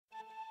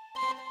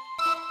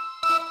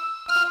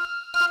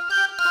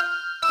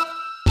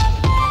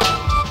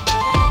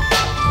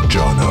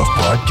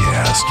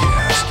podcast.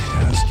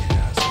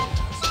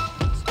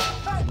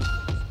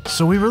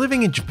 So we were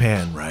living in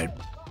Japan, right?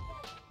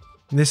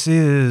 This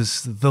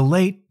is the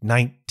late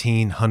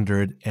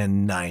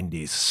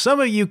 1990s.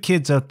 Some of you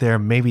kids out there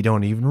maybe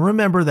don't even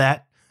remember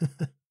that.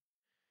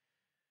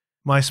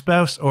 My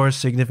spouse or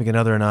significant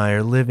other and I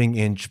are living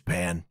in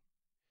Japan.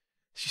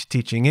 She's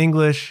teaching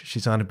English.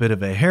 She's on a bit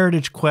of a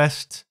heritage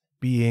quest,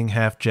 being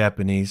half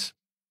Japanese.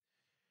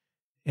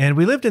 And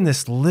we lived in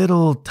this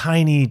little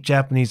tiny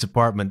Japanese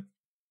apartment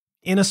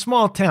in a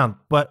small town.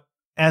 But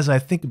as I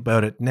think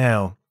about it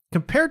now,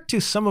 compared to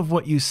some of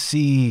what you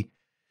see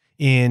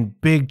in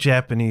big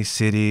Japanese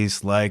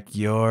cities like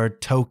your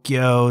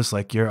Tokyos,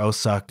 like your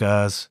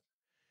Osakas,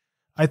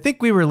 I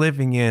think we were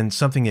living in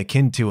something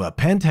akin to a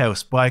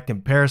penthouse by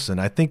comparison.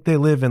 I think they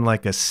live in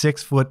like a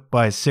 6-foot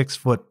by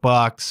 6-foot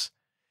box,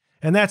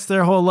 and that's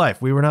their whole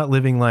life. We were not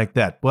living like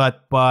that,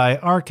 but by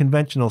our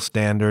conventional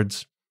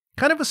standards,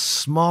 kind of a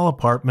small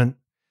apartment,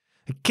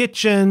 a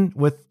kitchen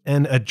with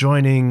an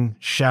adjoining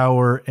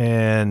shower,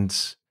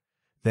 and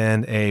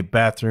then a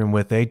bathroom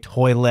with a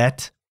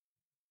toilet.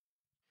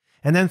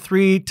 And then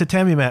 3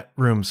 tatami mat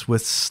rooms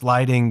with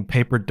sliding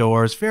paper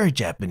doors. Very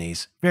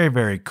Japanese. Very,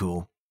 very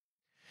cool.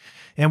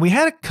 And we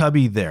had a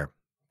cubby there.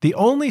 The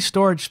only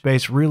storage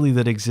space really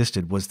that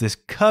existed was this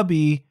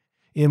cubby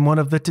in one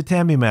of the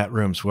tatami mat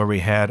rooms where we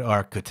had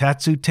our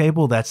kotatsu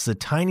table. That's the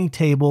tiny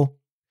table.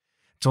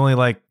 It's only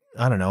like,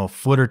 I don't know, a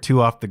foot or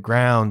two off the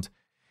ground.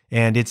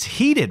 And it's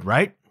heated,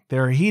 right?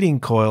 There are heating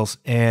coils.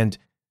 And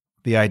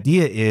the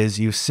idea is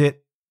you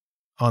sit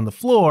on the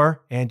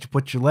floor and you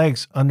put your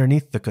legs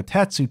underneath the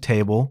kotatsu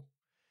table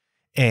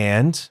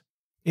and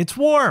it's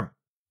warm.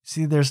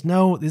 See,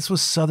 this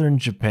was southern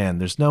Japan.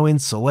 There's no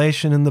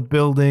insulation in the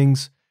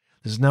buildings.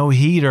 There's no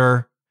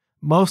heater.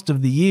 Most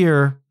of the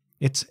year,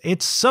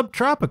 it's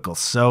subtropical.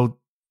 So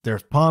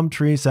there's palm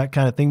trees, that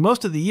kind of thing.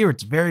 Most of the year,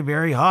 it's very,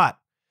 very hot.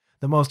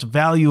 The most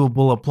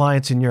valuable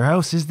appliance in your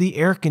house is the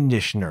air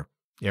conditioner.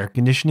 Air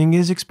conditioning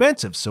is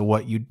expensive. So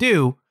what you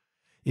do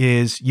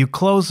is you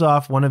close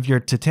off one of your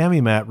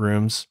tatami mat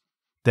rooms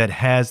that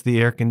has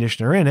the air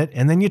conditioner in it,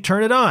 and then you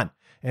turn it on.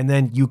 And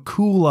then you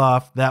cool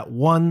off that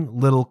one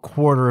little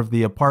quarter of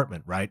the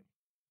apartment, right?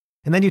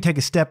 And then you take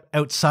a step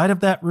outside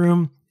of that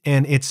room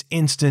and it's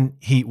instant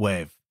heat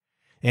wave.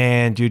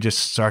 And you just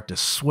start to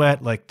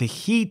sweat. Like the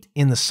heat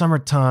in the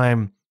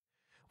summertime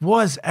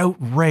was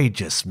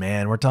outrageous,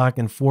 man. We're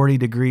talking 40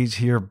 degrees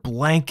here,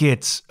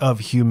 blankets of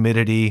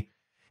humidity.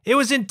 It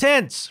was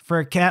intense for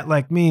a cat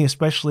like me,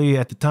 especially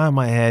at the time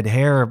I had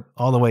hair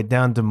all the way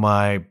down to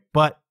my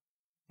butt,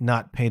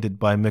 not painted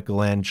by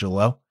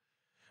Michelangelo.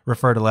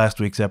 Refer to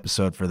last week's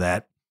episode for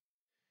that.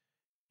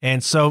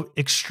 And so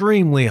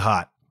extremely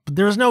hot. But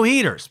there was no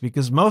heaters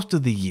because most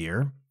of the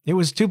year it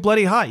was too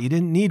bloody hot. You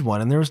didn't need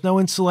one, and there was no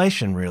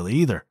insulation really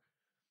either.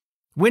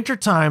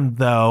 Wintertime,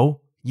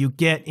 though, you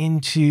get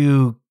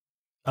into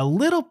a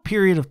little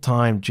period of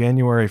time,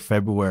 January,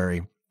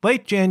 February,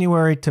 late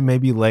January to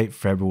maybe late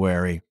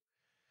February,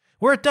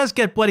 where it does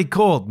get bloody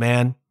cold,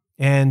 man.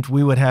 And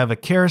we would have a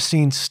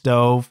kerosene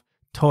stove,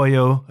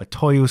 a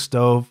Toyo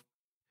stove,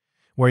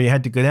 where you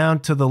had to go down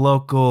to the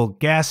local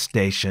gas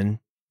station,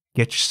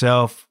 get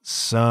yourself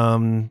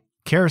some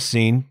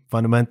kerosene,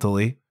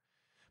 fundamentally,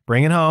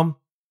 bring it home,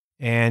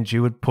 and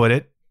you would put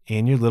it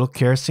in your little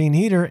kerosene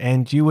heater,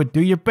 and you would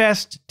do your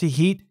best to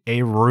heat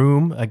a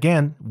room,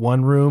 again,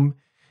 one room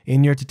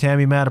in your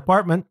tatami mat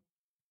apartment,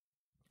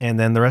 and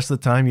then the rest of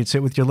the time you'd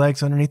sit with your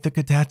legs underneath the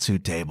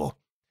kotatsu table.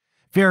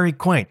 Very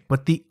quaint,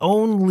 but the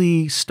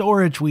only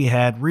storage we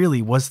had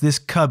really was this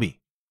cubby,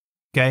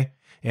 okay?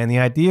 And the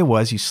idea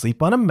was you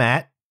sleep on a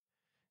mat.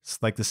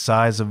 It's like the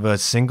size of a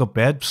single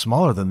bed,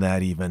 smaller than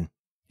that even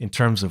in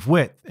terms of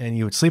width. And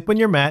you would sleep on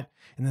your mat.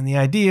 And then the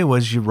idea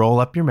was you roll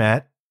up your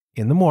mat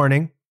in the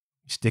morning,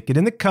 you stick it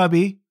in the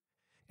cubby,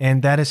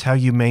 and that is how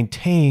you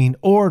maintain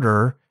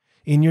order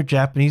in your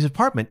Japanese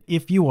apartment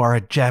if you are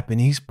a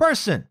Japanese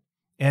person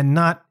and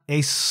not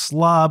a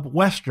slob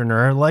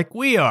Westerner like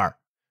we are.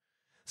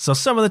 So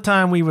some of the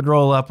time we would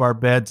roll up our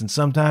beds and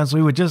sometimes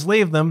we would just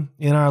leave them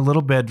in our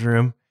little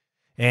bedroom.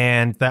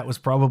 And that was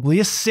probably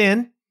a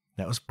sin.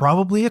 That was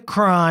probably a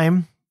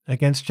crime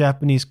against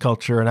Japanese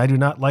culture, and I do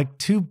not like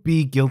to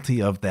be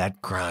guilty of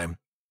that crime.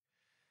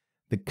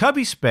 The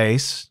cubby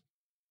space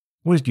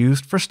was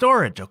used for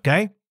storage,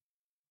 okay?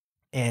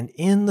 And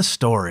in the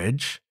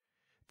storage,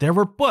 there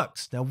were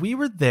books. Now, we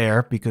were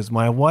there because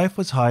my wife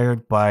was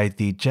hired by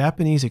the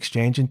Japanese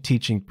Exchange and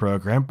Teaching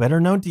Program,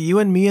 better known to you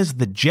and me as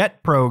the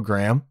JET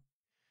program,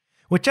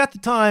 which at the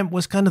time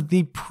was kind of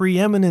the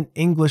preeminent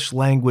English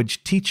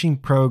language teaching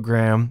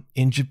program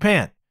in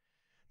Japan.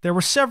 There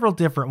were several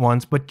different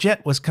ones, but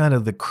JET was kind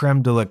of the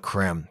creme de la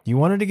creme. You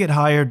wanted to get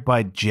hired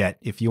by JET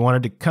if you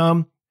wanted to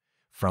come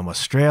from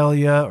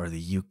Australia or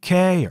the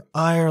UK or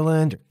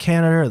Ireland or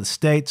Canada or the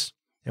States,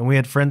 and we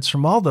had friends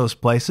from all those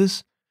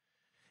places.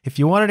 If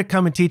you wanted to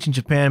come and teach in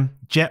Japan,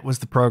 JET was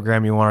the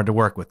program you wanted to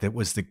work with. It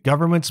was the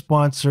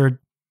government-sponsored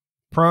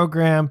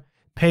program,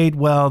 paid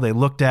well, they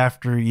looked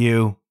after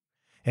you.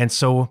 And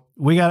so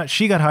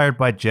she got hired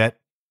by JET,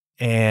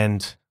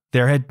 and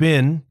there had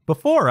been,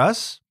 before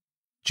us,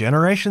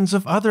 generations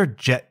of other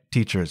jet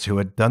teachers who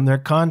had done their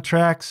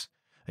contracts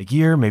a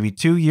year, maybe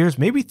 2 years,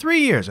 maybe 3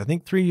 years. I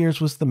think 3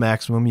 years was the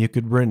maximum you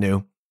could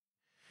renew.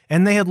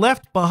 And they had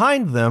left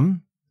behind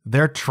them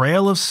their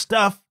trail of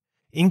stuff,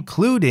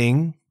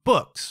 including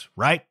books,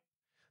 right?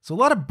 So a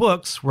lot of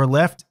books were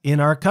left in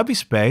our cubby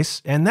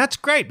space, and that's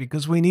great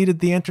because we needed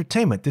the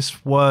entertainment.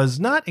 This was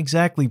not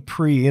exactly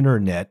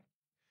pre-internet,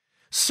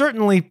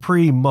 certainly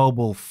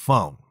pre-mobile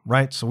phone,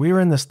 right? So we were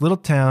in this little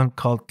town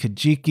called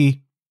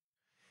Kijiki,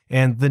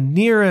 and the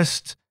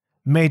nearest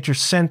major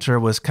center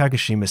was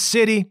Kagoshima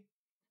City,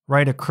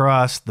 right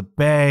across the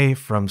bay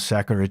from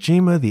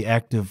Sakurajima, the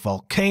active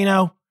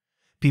volcano.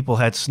 People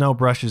had snow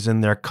brushes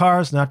in their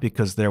cars, not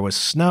because there was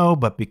snow,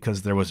 but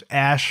because there was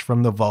ash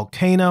from the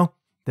volcano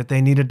that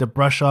they needed to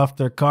brush off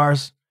their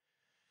cars.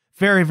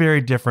 Very, very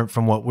different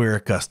from what we're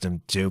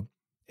accustomed to.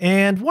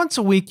 And once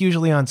a week,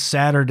 usually on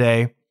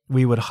Saturday,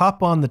 we would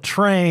hop on the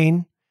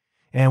train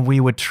and we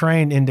would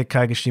train into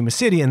Kagoshima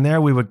City. And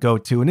there we would go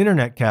to an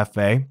internet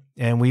cafe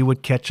and we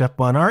would catch up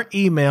on our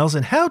emails.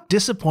 And how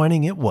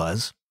disappointing it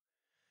was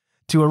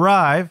to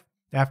arrive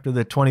after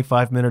the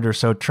 25-minute or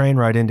so train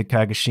ride into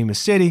Kagoshima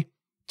City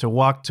to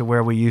walk to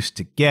where we used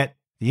to get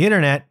the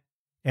internet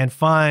and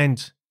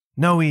find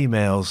no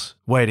emails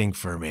waiting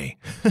for me.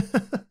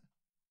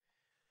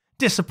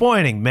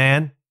 Disappointing,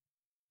 man.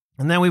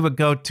 And then we would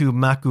go to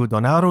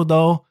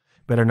McDonald's,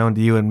 better known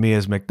to you and me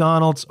as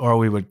McDonald's, or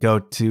we would go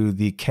to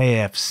the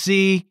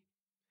KFC,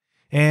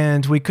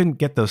 and we couldn't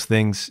get those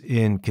things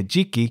in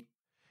Kijiki.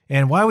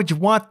 And why would you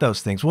want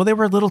those things? Well, they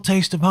were a little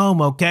taste of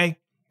home, okay?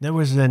 There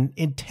was an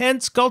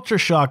intense culture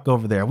shock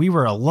over there. We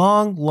were a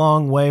long,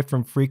 long way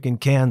from freaking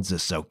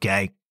Kansas,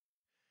 okay?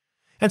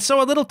 And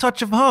so a little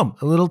touch of home,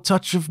 a little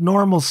touch of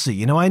normalcy.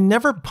 You know, I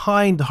never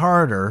pined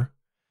harder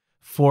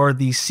for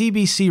the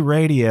CBC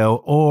radio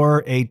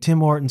or a Tim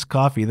Hortons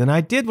coffee than I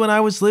did when I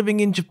was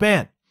living in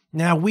Japan.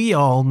 Now, we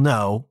all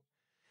know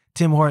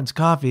Tim Hortons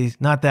coffee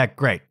is not that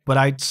great, but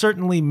I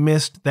certainly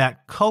missed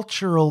that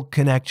cultural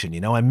connection.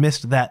 You know, I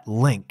missed that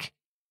link.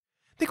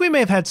 I think we may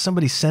have had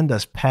somebody send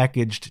us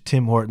packaged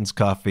Tim Hortons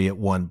coffee at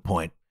one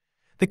point.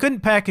 They couldn't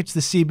package the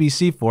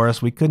CBC for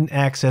us. We couldn't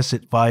access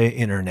it via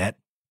internet.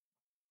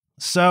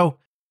 So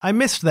I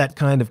missed that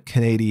kind of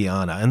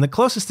Canadiana. And the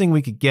closest thing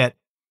we could get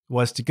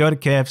was to go to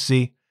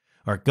KFC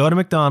or go to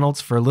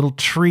McDonald's for a little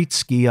treat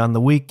ski on the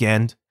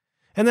weekend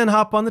and then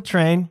hop on the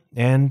train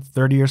and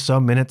 30 or so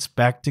minutes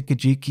back to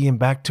Kijiki and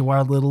back to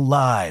our little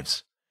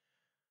lives.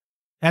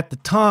 At the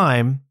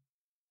time,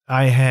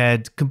 I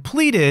had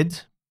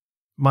completed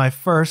my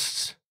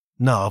first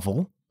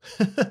novel.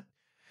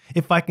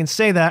 If I can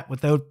say that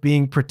without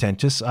being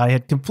pretentious, I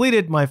had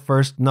completed my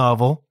first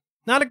novel.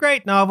 Not a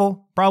great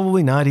novel,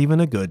 probably not even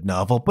a good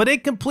novel, but a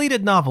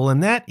completed novel,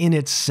 and that in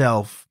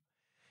itself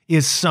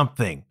is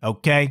something,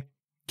 okay?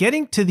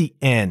 Getting to the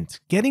end,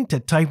 getting to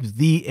type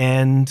the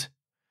end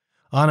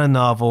on a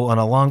novel, on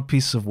a long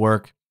piece of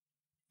work,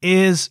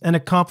 is an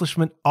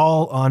accomplishment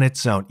all on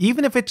its own.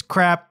 Even if it's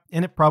crap,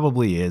 and it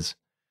probably is,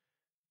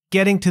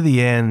 getting to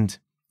the end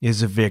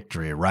is a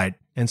victory, right?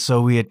 And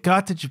so we had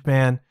got to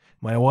Japan.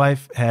 My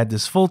wife had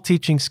this full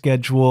teaching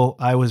schedule.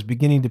 I was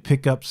beginning to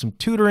pick up some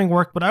tutoring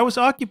work, but I was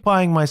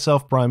occupying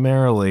myself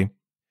primarily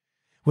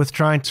with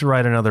trying to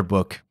write another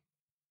book.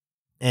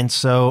 And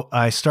so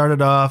I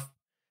started off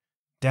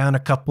down a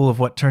couple of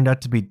what turned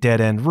out to be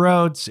dead-end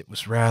roads. It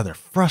was rather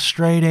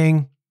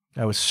frustrating.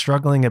 I was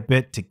struggling a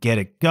bit to get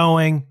it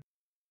going.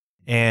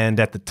 And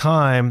at the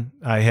time,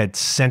 I had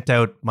sent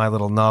out my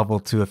little novel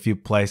to a few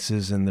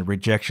places, and the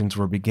rejections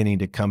were beginning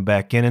to come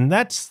back in. And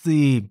it's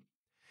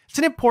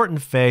an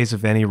important phase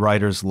of any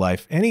writer's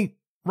life. Any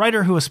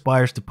writer who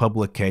aspires to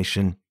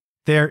publication,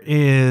 there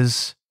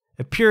is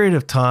a period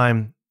of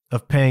time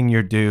of paying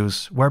your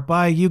dues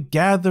whereby you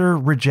gather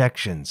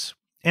rejections.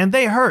 And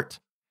they hurt.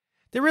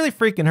 They really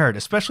freaking hurt,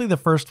 especially the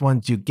first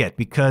ones you get,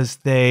 because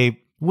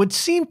they would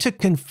seem to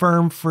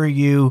confirm for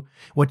you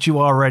what you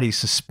already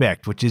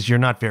suspect, which is you're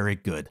not very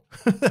good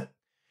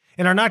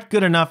and are not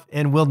good enough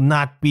and will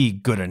not be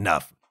good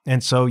enough.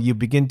 And so you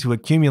begin to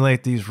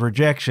accumulate these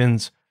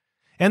rejections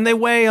and they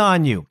weigh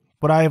on you.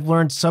 But I have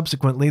learned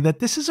subsequently that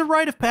this is a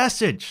rite of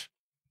passage.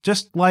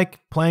 Just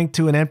like playing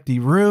to an empty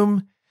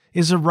room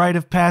is a rite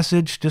of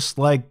passage, just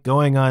like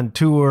going on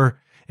tour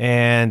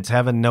and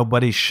having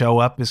nobody show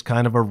up is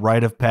kind of a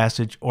rite of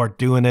passage, or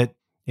doing it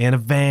in a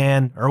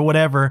van or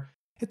whatever.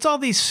 It's all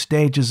these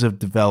stages of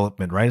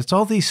development, right? It's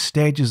all these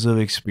stages of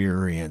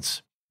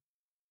experience.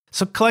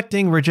 So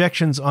collecting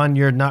rejections on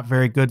your not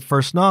very good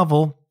first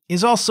novel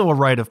is also a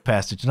rite of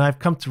passage, and I've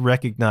come to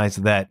recognize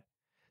that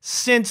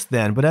since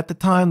then, but at the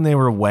time they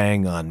were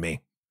weighing on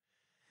me.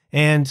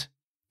 And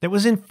it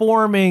was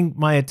informing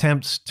my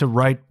attempts to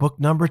write book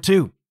number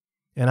 2.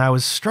 And I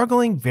was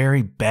struggling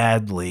very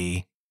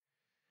badly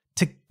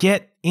to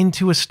get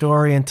into a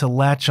story and to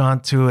latch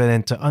onto it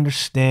and to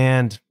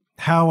understand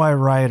how I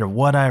write or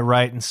what I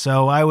write. And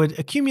so I would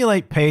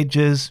accumulate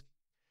pages.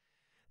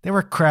 They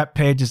were crap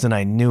pages and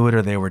I knew it,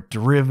 or they were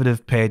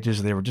derivative pages.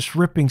 Or they were just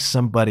ripping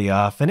somebody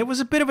off. And it was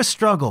a bit of a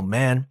struggle,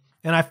 man.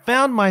 And I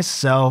found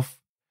myself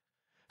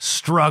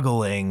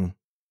struggling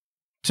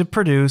to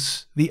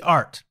produce the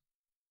art.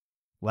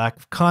 Lack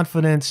of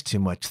confidence, too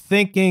much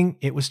thinking.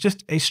 It was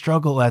just a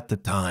struggle at the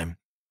time.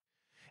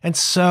 And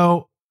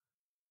so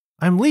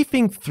I'm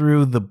leafing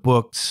through the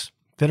books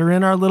that are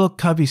in our little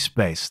cubby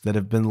space that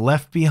have been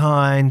left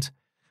behind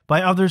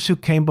by others who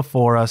came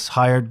before us,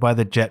 hired by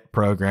the JET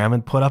program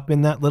and put up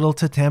in that little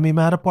tatami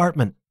mat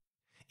apartment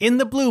in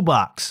the Blue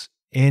Box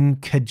in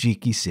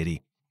Kajiki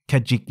City,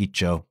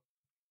 Kajikicho.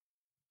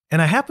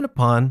 And I happen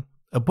upon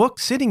a book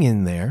sitting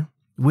in there,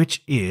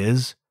 which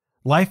is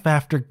Life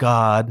After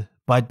God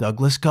by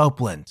Douglas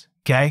Coupland,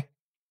 okay?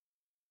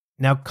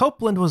 Now,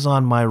 Coupland was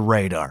on my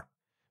radar.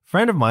 A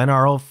friend of mine,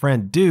 our old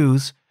friend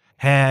Dews,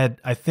 had,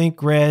 I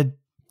think, read,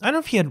 I don't know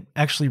if he had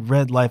actually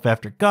read Life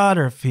After God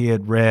or if he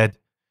had read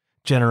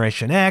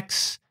Generation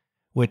X,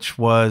 which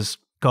was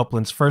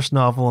Coupland's first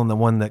novel and the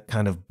one that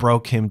kind of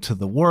broke him to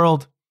the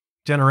world.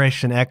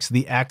 Generation X,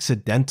 the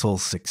accidental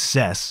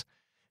success.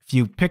 If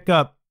you pick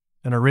up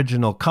an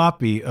original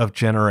copy of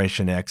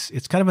Generation X,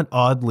 it's kind of an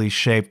oddly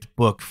shaped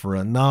book for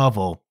a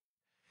novel.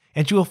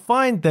 And you will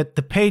find that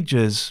the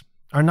pages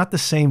are not the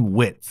same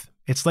width.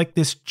 It's like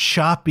this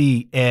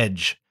choppy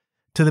edge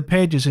to the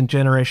pages in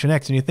Generation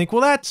X. And you think,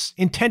 well, that's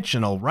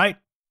intentional, right?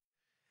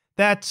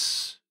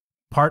 That's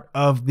part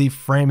of the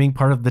framing,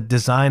 part of the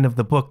design of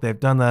the book. They've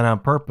done that on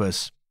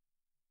purpose.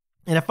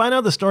 And if I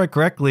know the story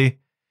correctly,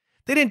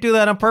 they didn't do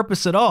that on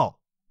purpose at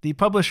all. The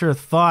publisher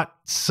thought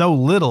so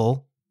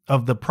little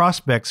of the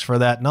prospects for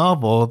that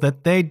novel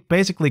that they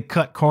basically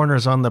cut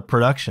corners on the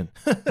production.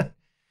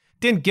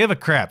 Didn't give a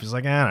crap. He's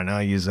like, I don't know,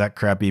 use that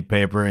crappy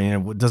paper.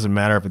 It doesn't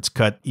matter if it's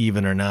cut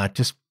even or not.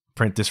 Just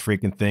print this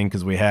freaking thing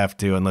because we have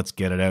to, and let's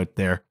get it out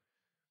there.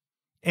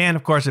 And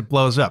of course, it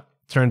blows up.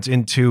 Turns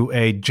into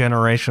a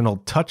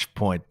generational touch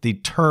point. The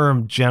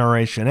term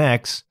Generation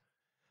X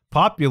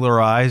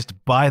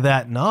popularized by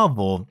that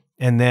novel.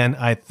 And then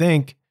I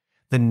think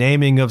the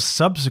naming of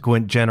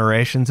subsequent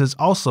generations has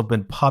also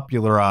been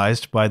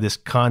popularized by this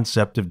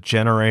concept of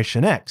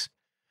Generation X.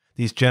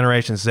 These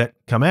generations that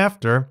come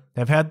after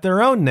have had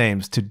their own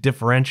names to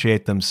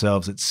differentiate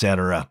themselves,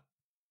 etc.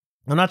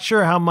 I'm not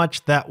sure how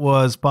much that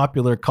was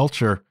popular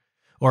culture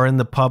or in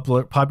the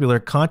popular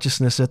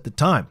consciousness at the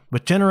time,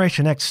 but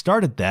Generation X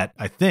started that,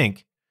 I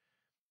think,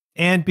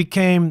 and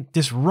became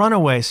this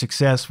runaway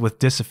success with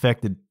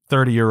disaffected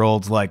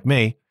 30-year-olds like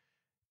me.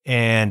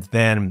 And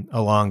then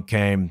along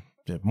came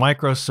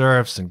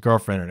microsurfs and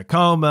Girlfriend in a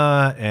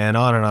Coma and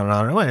on and on and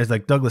on and on. It's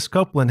like Douglas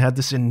Coupland had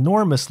this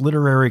enormous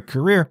literary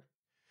career,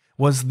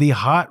 was the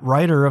hot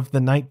writer of the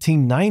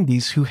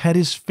 1990s who had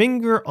his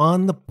finger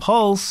on the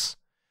pulse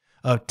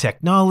of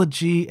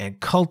technology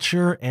and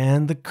culture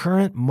and the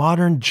current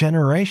modern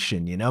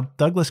generation. You know,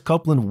 Douglas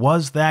Coupland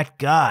was that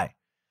guy.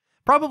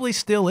 Probably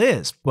still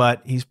is,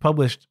 but he's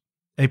published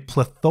a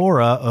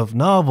plethora of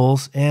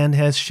novels and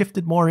has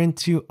shifted more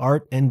into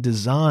art and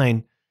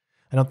design.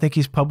 I don't think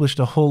he's published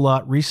a whole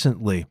lot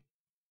recently.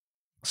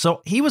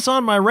 So he was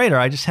on my radar.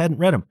 I just hadn't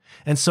read him.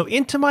 And so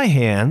into my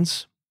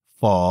hands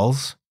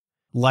falls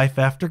Life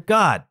After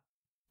God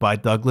by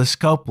Douglas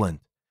Coupland.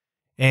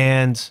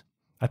 And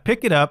I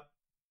pick it up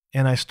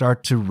and I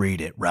start to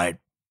read it, right?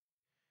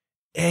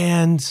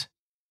 And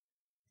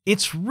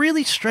it's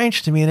really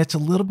strange to me, and it's a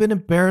little bit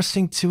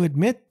embarrassing to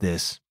admit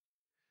this,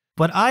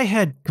 but I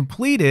had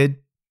completed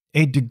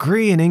a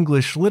degree in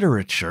English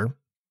literature.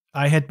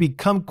 I had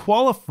become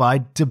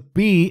qualified to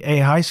be a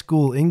high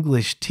school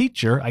English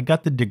teacher. I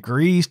got the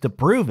degrees to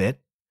prove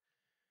it.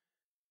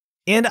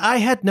 And I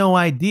had no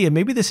idea,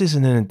 maybe this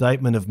isn't an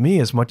indictment of me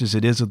as much as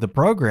it is of the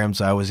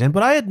programs I was in,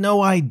 but I had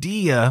no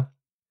idea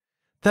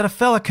that a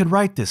fella could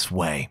write this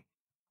way.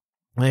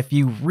 And if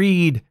you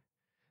read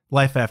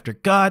Life After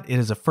God, it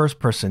is a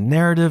first-person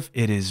narrative.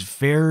 It is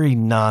very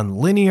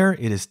non-linear.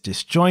 It is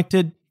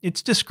disjointed.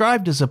 It's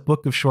described as a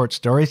book of short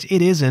stories.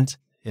 It isn't,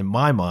 in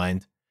my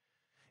mind.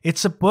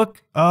 It's a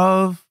book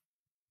of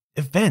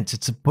events.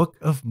 It's a book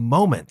of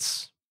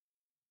moments.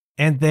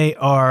 And they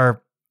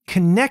are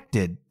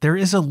connected. There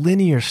is a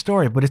linear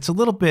story, but it's a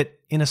little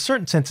bit, in a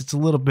certain sense, it's a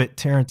little bit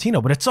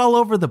Tarantino, but it's all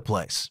over the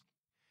place.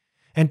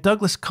 And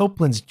Douglas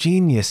Coupland's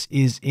genius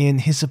is in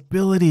his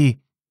ability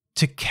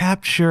to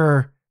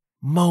capture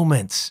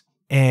moments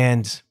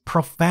and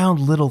profound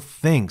little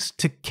things,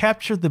 to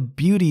capture the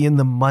beauty in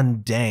the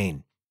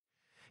mundane.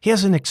 He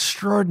has an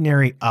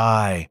extraordinary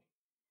eye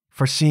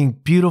for seeing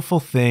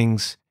beautiful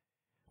things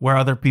where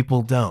other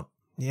people don't.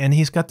 And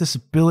he's got this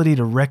ability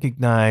to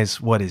recognize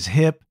what is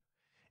hip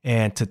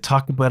and to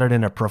talk about it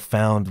in a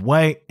profound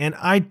way. And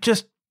I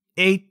just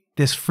ate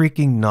this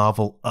freaking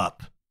novel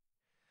up.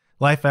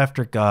 Life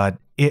After God,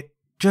 it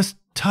just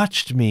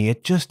touched me.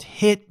 It just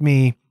hit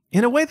me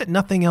in a way that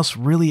nothing else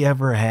really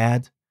ever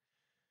had.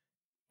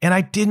 And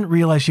I didn't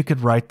realize you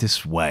could write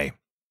this way.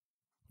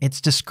 It's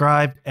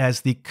described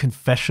as the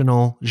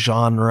confessional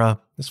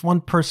genre. This one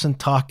person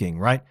talking,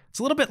 right? It's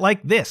a little bit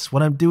like this,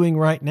 what I'm doing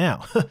right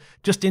now,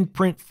 just in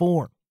print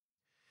form.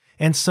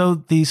 And so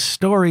these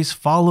stories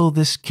follow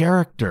this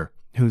character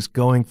who's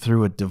going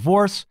through a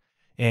divorce.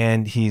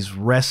 and he's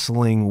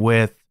wrestling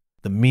with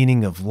the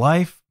meaning of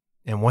life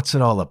and what's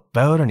it all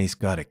about. And he's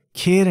got a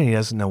kid and he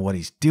doesn't know what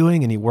he's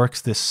doing. And he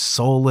works this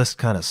soulless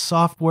kind of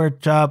software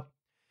job.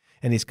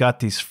 And he's got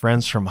these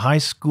friends from high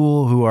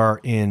school who are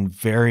in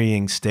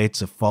varying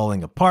states of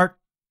falling apart.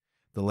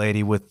 The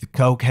lady with the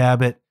coke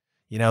habit,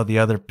 you know, the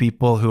other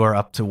people who are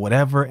up to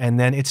whatever. And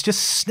then it's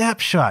just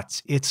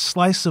snapshots. It's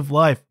slice of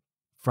life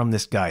from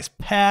this guy's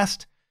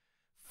past,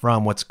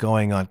 from what's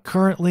going on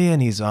currently,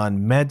 and he's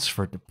on meds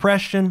for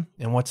depression,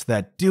 and what's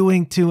that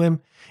doing to him.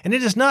 And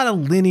it is not a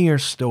linear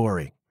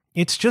story.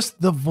 It's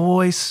just the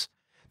voice,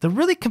 the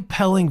really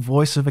compelling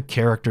voice of a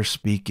character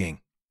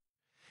speaking.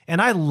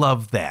 And I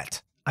love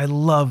that. I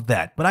love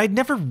that. But I'd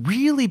never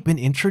really been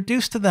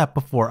introduced to that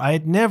before. I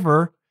had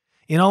never,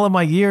 in all of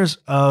my years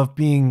of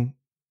being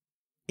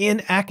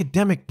in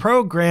academic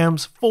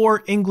programs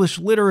for English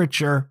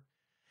literature,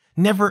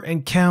 never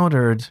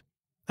encountered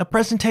a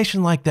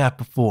presentation like that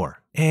before.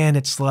 And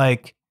it's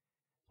like,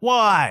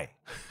 why?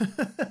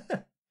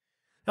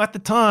 At the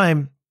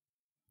time,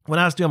 when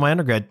I was doing my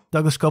undergrad,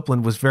 Douglas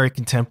Coupland was very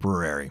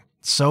contemporary.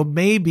 So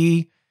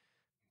maybe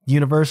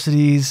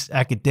universities,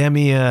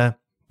 academia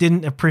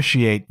didn't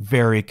appreciate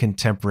very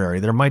contemporary.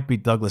 There might be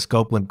Douglas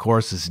Coupland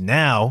courses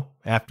now,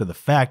 after the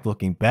fact,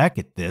 looking back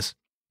at this,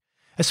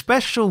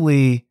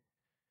 especially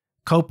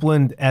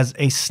Coupland as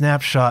a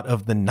snapshot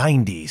of the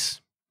 90s.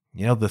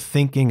 You know, the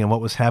thinking and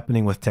what was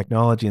happening with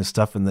technology and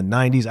stuff in the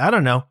 90s. I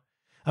don't know.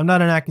 I'm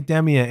not in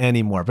academia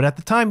anymore, but at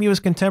the time he was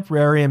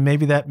contemporary, and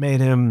maybe that made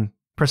him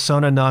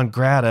persona non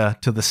grata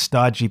to the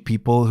stodgy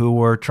people who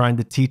were trying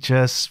to teach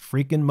us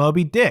freaking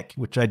Moby Dick,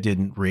 which I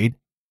didn't read.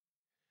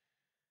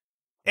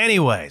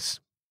 Anyways,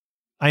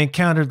 I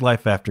encountered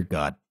Life After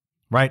God,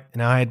 right?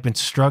 And I had been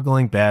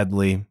struggling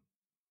badly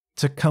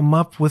to come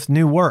up with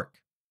new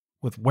work,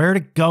 with where to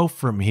go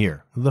from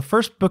here. The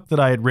first book that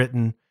I had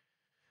written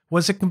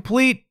was a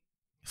complete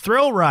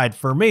thrill ride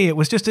for me. It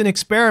was just an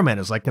experiment.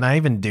 It was like, can I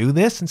even do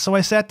this? And so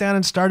I sat down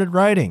and started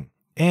writing.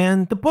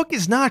 And the book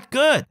is not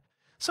good.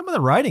 Some of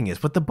the writing is,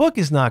 but the book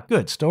is not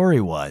good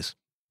story-wise,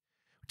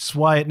 which is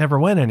why it never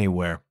went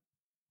anywhere.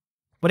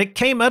 But it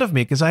came out of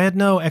me because I had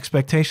no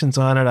expectations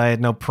on it. I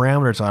had no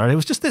parameters on it. It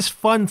was just this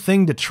fun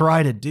thing to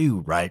try to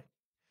do, right?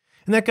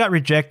 And that got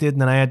rejected,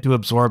 and then I had to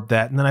absorb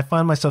that. And then I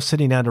found myself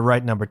sitting down to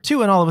write number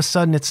 2, and all of a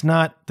sudden it's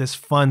not this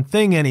fun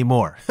thing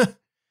anymore.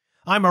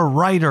 I'm a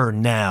writer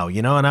now,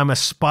 you know, and I'm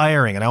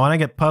aspiring, and I want to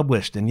get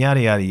published, and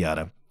yada, yada,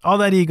 yada. All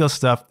that ego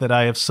stuff that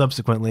I have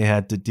subsequently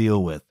had to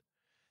deal with.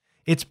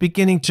 It's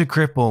beginning to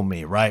cripple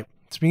me, right?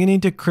 It's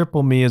beginning to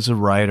cripple me as a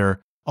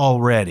writer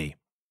already.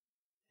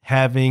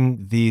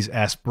 Having these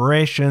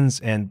aspirations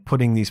and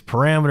putting these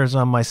parameters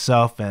on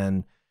myself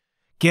and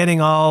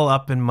getting all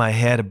up in my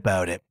head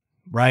about it,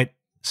 right?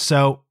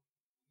 So,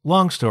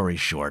 long story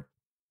short,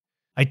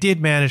 I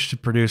did manage to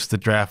produce the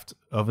draft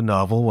of a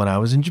novel when I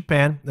was in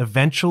Japan.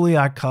 Eventually,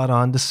 I caught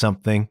on to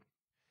something,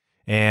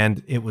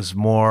 and it was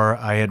more,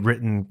 I had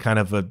written kind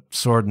of a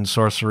sword and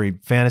sorcery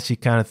fantasy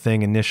kind of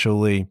thing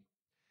initially,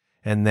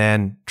 and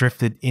then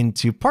drifted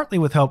into, partly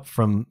with help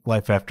from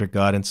Life After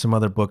God and some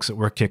other books that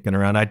were kicking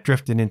around, I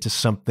drifted into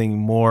something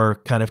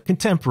more kind of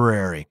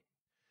contemporary.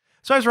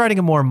 So I was writing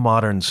a more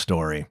modern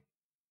story,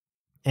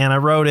 and I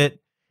wrote it,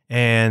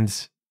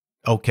 and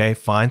okay,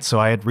 fine. So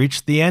I had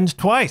reached the end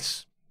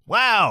twice.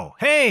 Wow,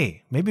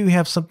 hey, maybe we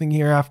have something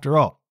here after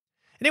all.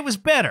 And it was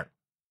better.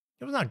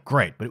 It was not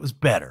great, but it was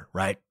better,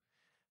 right?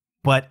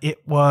 But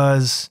it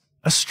was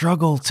a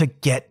struggle to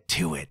get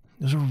to it.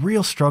 It was a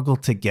real struggle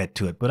to get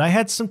to it. But I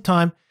had some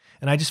time,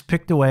 and I just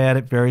picked away at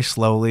it very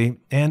slowly.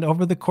 And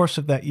over the course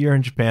of that year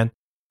in Japan,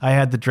 I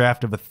had the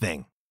draft of a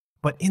thing.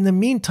 But in the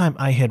meantime,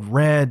 I had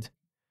read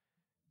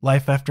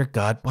Life After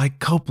God by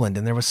Coupland,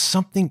 and there was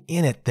something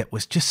in it that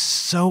was just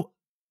so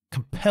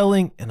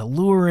compelling and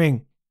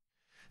alluring.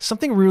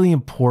 Something really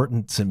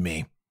important to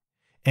me.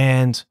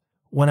 And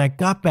when I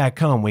got back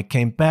home, we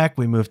came back,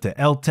 we moved to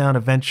L-Town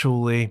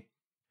eventually,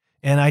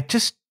 and I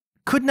just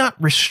could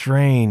not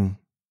restrain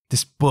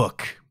this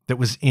book that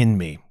was in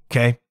me,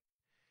 okay?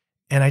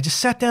 And I just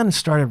sat down and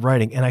started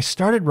writing, and I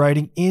started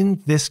writing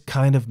in this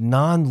kind of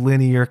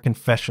non-linear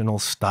confessional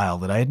style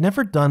that I had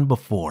never done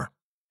before.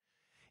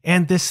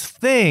 And this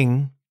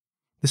thing,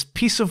 this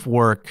piece of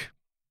work,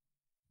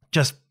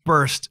 just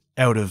burst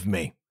out of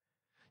me.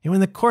 You know,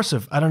 in the course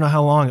of, I don't know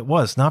how long it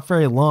was, not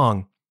very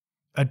long,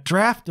 a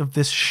draft of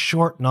this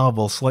short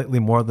novel, slightly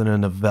more than a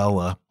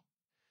novella,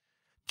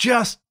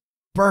 just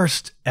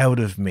burst out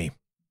of me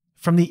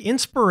from the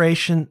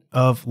inspiration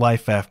of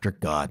Life After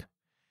God.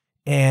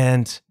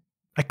 And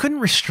I couldn't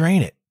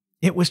restrain it.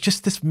 It was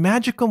just this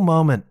magical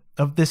moment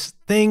of this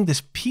thing,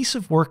 this piece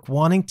of work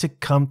wanting to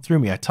come through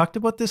me. I talked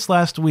about this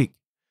last week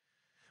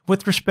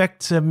with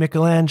respect to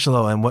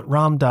Michelangelo and what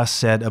Ram Dass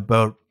said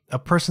about a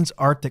person's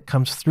art that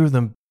comes through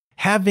them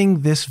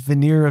having this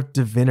veneer of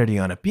divinity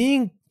on it,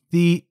 being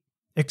the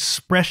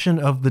expression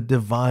of the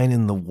divine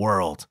in the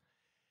world.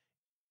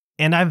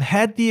 And I've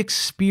had the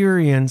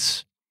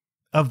experience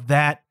of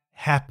that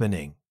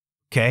happening,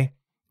 okay?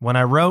 When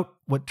I wrote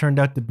what turned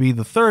out to be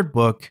the third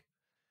book,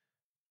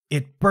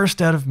 it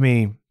burst out of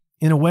me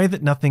in a way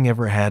that nothing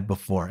ever had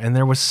before. And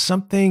there was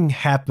something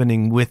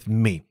happening with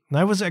me.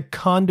 I was a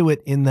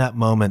conduit in that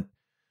moment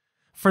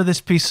for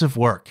this piece of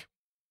work.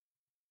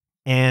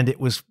 And it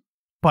was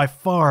by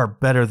far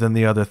better than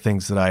the other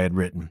things that I had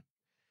written.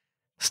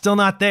 Still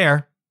not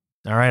there.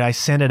 All right, I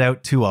sent it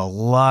out to a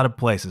lot of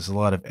places, a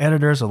lot of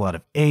editors, a lot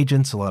of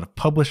agents, a lot of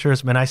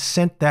publishers. Man, I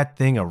sent that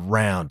thing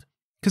around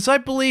because I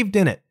believed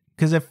in it,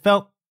 because it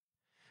felt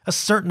a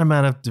certain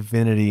amount of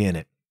divinity in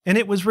it. And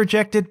it was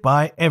rejected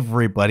by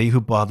everybody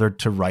who bothered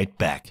to write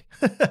back.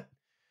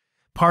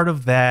 Part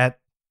of that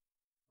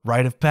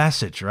rite of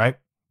passage, right?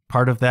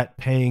 Part of that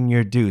paying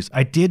your dues.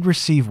 I did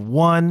receive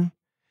one.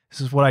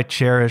 This is what I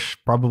cherish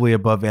probably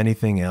above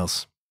anything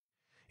else.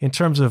 In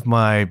terms of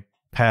my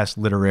past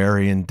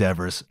literary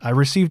endeavors, I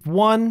received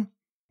one,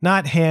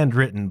 not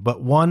handwritten,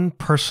 but one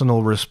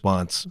personal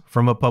response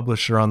from a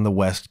publisher on the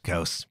West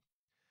Coast.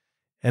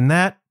 And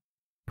that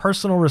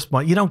personal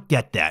response, you don't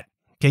get that.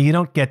 Okay, you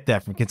don't get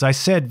that from kids. I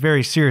said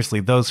very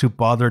seriously, those who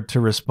bothered to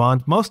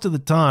respond, most of the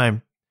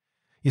time,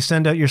 you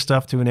send out your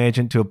stuff to an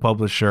agent, to a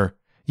publisher,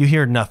 you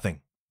hear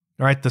nothing.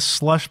 All right, the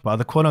slush pile,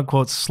 the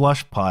quote-unquote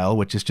slush pile,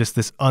 which is just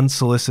this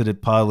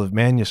unsolicited pile of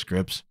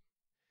manuscripts,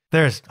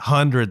 there's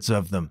hundreds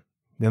of them.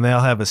 And they'll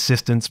have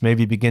assistants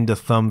maybe begin to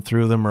thumb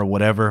through them or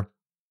whatever.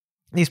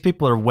 These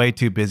people are way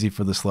too busy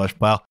for the slush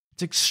pile.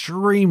 It's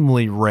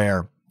extremely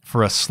rare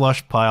for a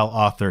slush pile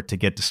author to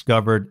get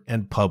discovered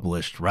and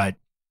published, right?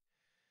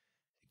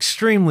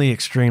 Extremely,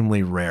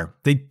 extremely rare.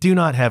 They do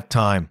not have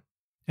time.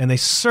 And they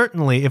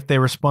certainly, if they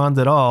respond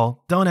at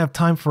all, don't have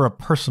time for a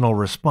personal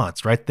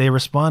response, right? They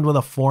respond with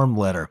a form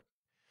letter.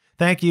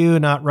 Thank you,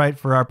 not right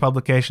for our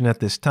publication at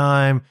this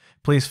time.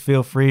 Please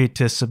feel free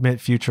to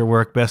submit future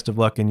work. Best of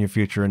luck in your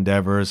future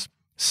endeavors.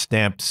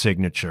 Stamped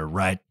signature,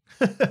 right?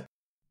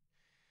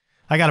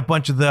 I got a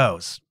bunch of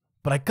those,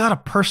 but I got a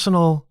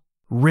personal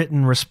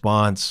written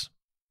response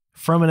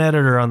from an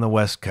editor on the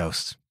West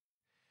Coast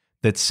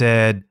that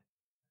said,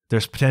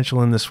 there's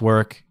potential in this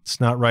work.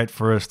 It's not right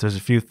for us. There's a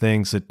few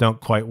things that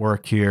don't quite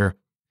work here.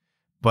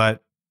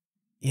 But,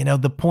 you know,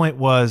 the point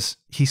was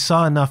he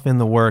saw enough in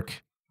the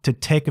work to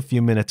take a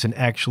few minutes and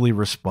actually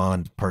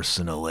respond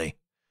personally.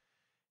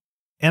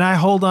 And I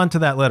hold on to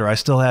that letter. I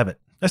still have it.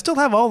 I still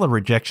have all the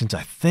rejections,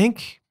 I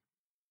think.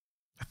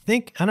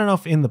 I don't know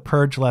if in the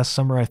purge last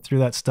summer I threw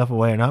that stuff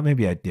away or not.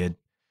 Maybe I did.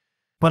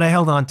 But I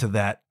held on to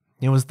that.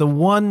 It was the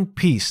one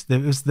piece,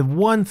 it was the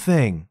one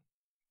thing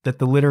that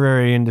the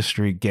literary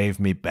industry gave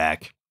me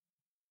back,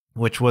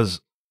 which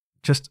was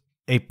just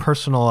a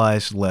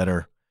personalized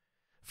letter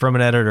from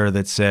an editor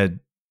that said,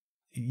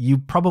 you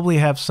probably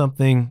have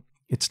something,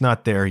 it's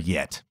not there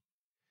yet.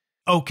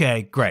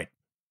 Okay, great.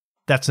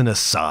 That's an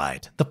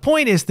aside. The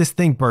point is this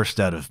thing burst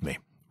out of me,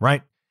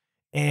 right?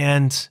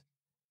 And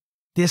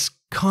this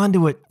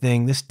conduit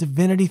thing, this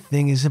divinity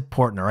thing is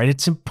important, all right?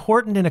 It's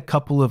important in a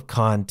couple of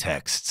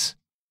contexts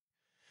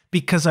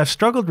because I've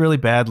struggled really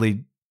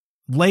badly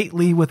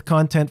lately with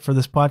content for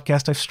this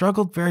podcast. I've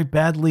struggled very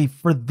badly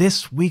for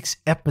this week's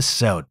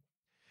episode.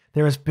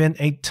 There has been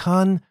a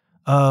ton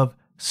of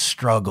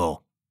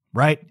struggle,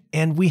 right?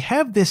 And we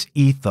have this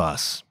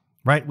ethos,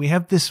 right? We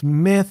have this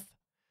myth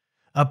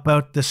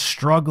about the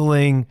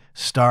struggling,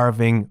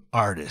 starving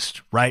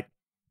artist, right?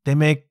 They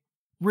make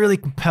really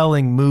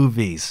compelling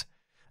movies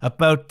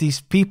about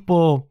these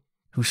people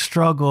who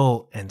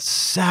struggle and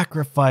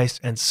sacrifice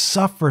and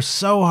suffer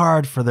so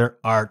hard for their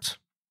art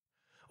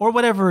or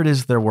whatever it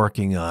is they're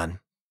working on.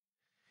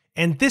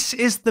 And this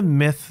is the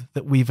myth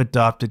that we've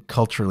adopted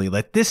culturally,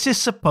 that this is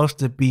supposed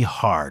to be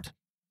hard.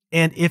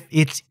 And if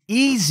it's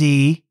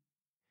easy,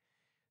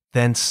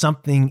 then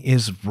something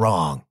is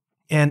wrong.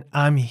 And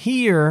I'm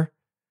here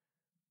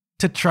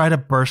to try to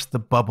burst the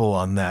bubble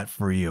on that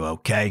for you,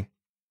 okay?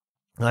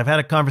 I've had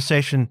a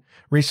conversation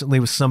recently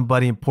with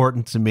somebody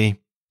important to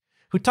me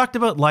who talked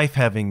about life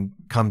having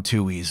come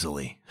too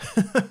easily.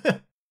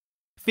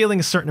 Feeling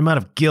a certain amount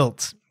of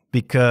guilt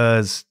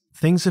because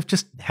things have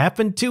just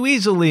happened too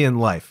easily in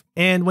life.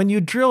 And when you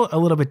drill a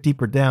little bit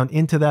deeper down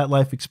into that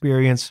life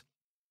experience,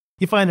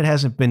 you find it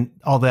hasn't been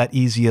all that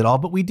easy at all,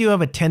 but we do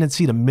have a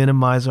tendency to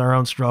minimize our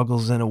own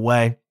struggles in a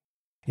way.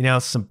 You know,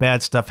 some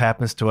bad stuff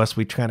happens to us,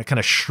 we kind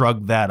of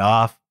shrug that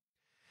off.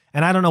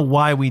 And I don't know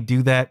why we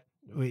do that.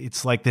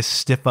 It's like this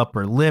stiff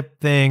upper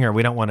lip thing, or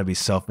we don't want to be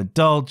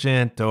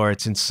self-indulgent, or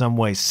it's in some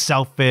way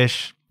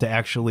selfish to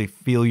actually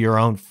feel your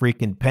own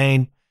freaking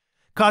pain.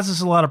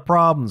 Causes a lot of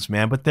problems,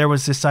 man. But there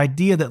was this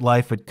idea that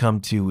life had come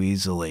too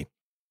easily.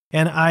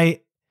 And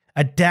I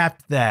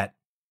adapt that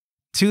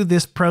to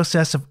this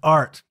process of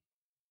art,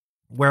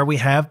 where we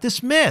have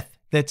this myth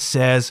that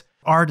says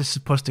art is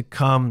supposed to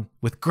come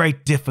with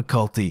great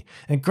difficulty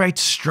and great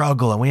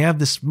struggle. And we have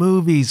this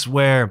movies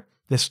where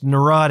this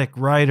neurotic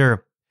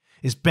writer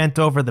is bent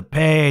over the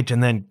page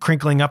and then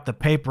crinkling up the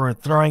paper and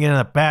throwing it in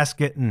a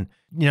basket and,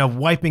 you know,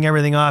 wiping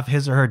everything off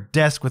his or her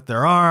desk with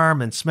their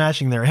arm and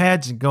smashing their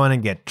heads and going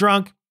and get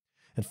drunk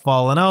and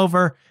falling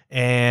over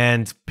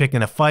and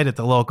picking a fight at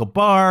the local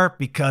bar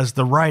because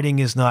the writing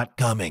is not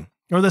coming,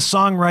 or the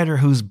songwriter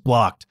who's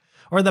blocked,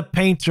 or the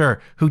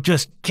painter who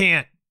just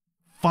can't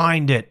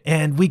find it.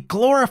 And we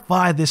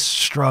glorify this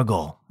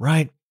struggle,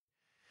 right?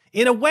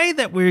 In a way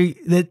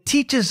that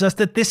teaches us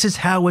that this is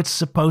how it's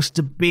supposed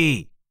to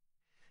be.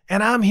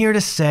 And I'm here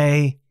to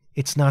say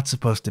it's not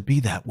supposed to be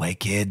that way,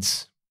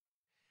 kids.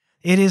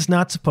 It is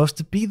not supposed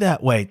to be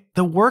that way.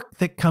 The work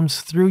that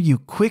comes through you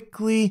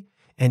quickly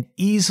and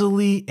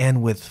easily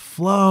and with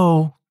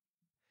flow,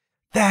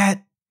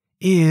 that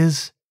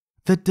is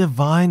the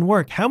divine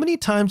work. How many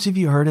times have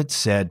you heard it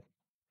said?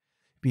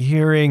 Be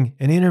hearing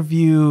an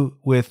interview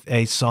with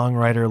a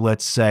songwriter,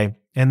 let's say,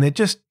 and they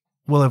just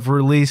will have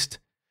released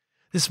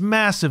this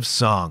massive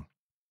song,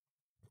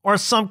 or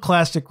some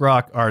classic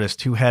rock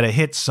artist who had a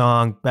hit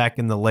song back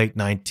in the late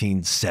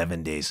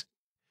 1970s.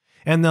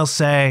 And they'll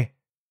say,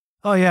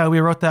 oh yeah,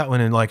 we wrote that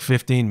one in like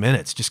 15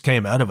 minutes, just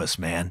came out of us,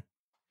 man.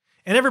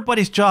 And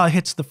everybody's jaw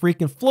hits the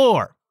freaking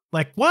floor.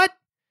 Like, what?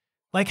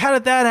 Like, how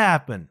did that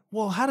happen?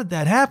 Well, how did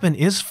that happen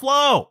is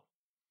flow.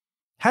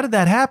 How did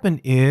that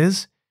happen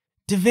is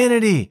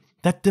divinity,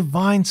 that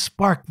divine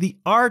spark. The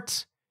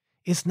art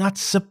is not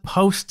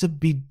supposed to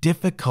be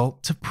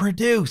difficult to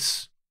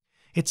produce.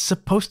 It's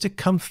supposed to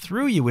come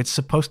through you. It's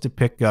supposed to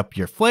pick up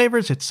your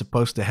flavors. It's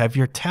supposed to have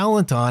your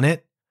talent on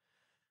it.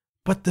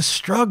 But the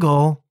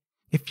struggle,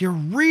 if you're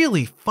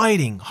really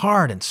fighting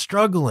hard and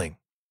struggling,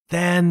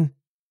 then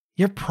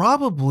you're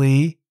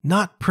probably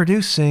not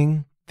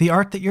producing the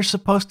art that you're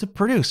supposed to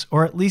produce,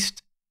 or at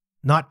least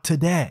not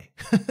today.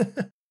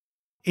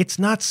 It's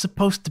not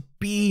supposed to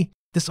be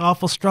this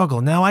awful struggle.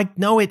 Now, I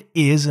know it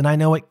is, and I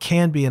know it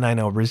can be, and I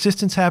know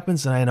resistance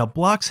happens, and I know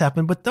blocks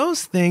happen, but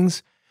those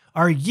things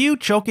are you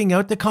choking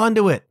out the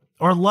conduit,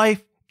 or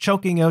life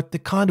choking out the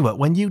conduit.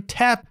 When you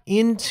tap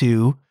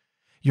into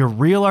your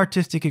real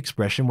artistic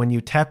expression, when you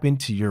tap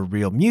into your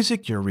real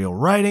music, your real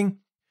writing,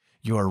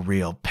 your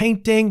real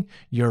painting,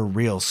 your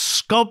real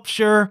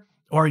sculpture,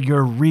 or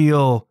your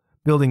real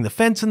building the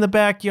fence in the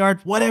backyard,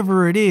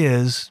 whatever it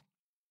is,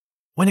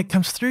 when it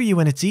comes through you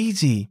and it's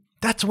easy,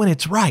 that's when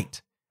it's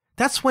right.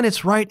 That's when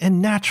it's right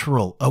and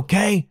natural,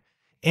 okay?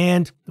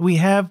 And we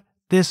have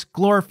this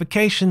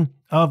glorification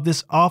of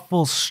this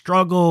awful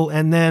struggle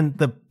and then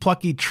the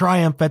plucky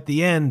triumph at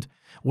the end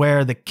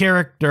where the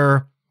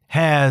character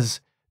has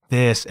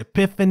this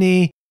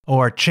epiphany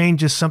or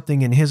changes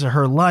something in his or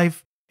her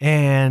life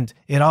and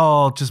it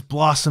all just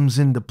blossoms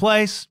into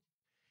place.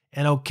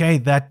 And okay,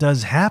 that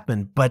does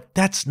happen, but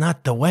that's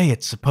not the way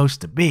it's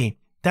supposed to be.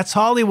 That's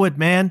Hollywood,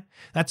 man.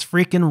 That's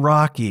freaking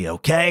Rocky,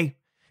 okay?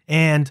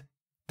 And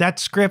that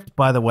script,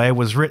 by the way,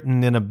 was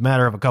written in a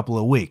matter of a couple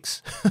of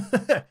weeks.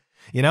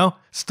 You know,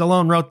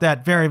 Stallone wrote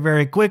that very,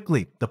 very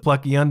quickly, the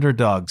plucky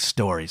underdog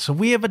story. So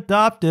we have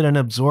adopted and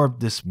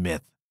absorbed this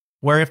myth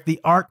where if the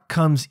art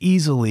comes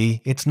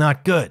easily, it's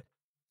not good,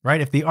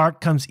 right? If the art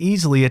comes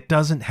easily, it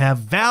doesn't have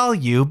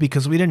value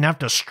because we didn't have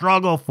to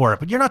struggle for it.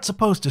 But you're not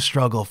supposed to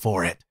struggle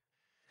for it.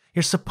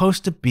 You're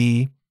supposed to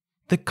be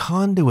the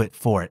conduit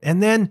for it.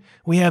 And then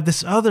we have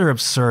this other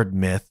absurd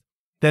myth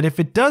that if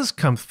it does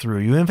come through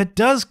you, and if it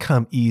does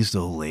come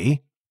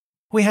easily,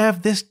 we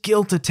have this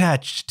guilt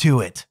attached to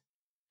it.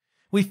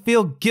 We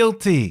feel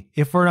guilty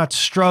if we're not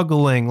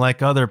struggling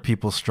like other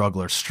people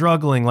struggle or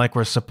struggling like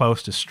we're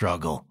supposed to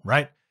struggle,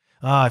 right?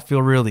 I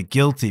feel really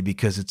guilty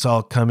because it's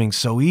all coming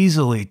so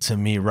easily to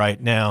me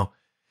right now.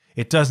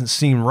 It doesn't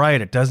seem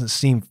right. It doesn't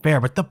seem fair.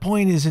 But the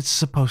point is it's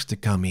supposed to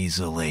come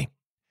easily.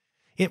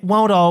 It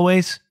won't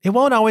always. It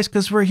won't always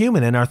because we're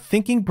human and our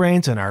thinking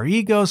brains and our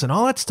egos and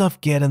all that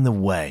stuff get in the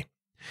way.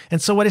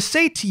 And so what I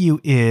say to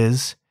you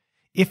is,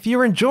 if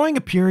you're enjoying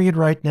a period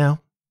right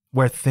now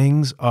where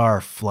things are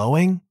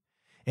flowing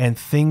and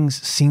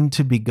things seem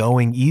to be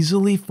going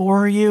easily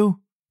for you,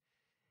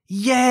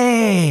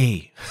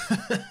 yay!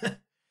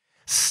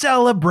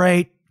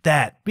 Celebrate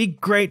that. Be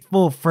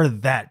grateful for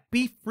that.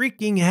 Be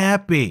freaking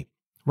happy,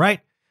 right?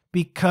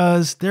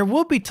 Because there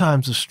will be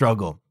times of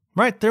struggle,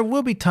 right? There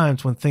will be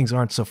times when things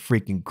aren't so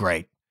freaking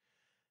great.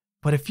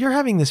 But if you're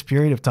having this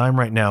period of time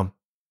right now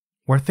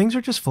where things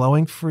are just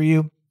flowing for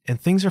you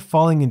and things are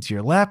falling into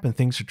your lap and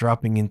things are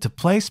dropping into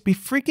place, be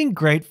freaking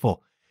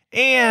grateful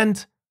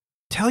and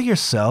tell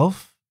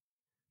yourself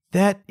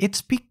that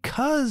it's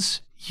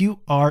because you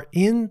are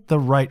in the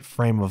right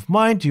frame of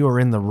mind, you are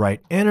in the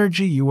right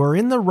energy, you are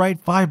in the right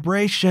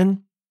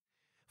vibration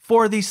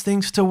for these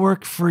things to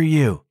work for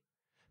you.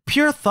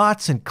 Pure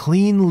thoughts and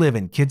clean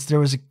living. Kids, there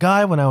was a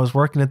guy when I was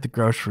working at the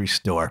grocery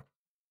store.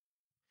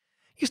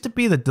 He used to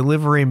be the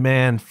delivery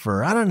man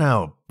for, I don't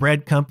know, a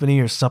bread company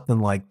or something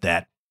like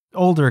that.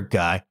 Older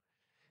guy.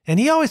 And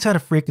he always had a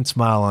freaking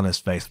smile on his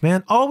face,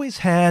 man. Always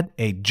had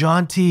a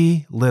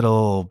jaunty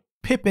little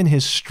pip in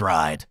his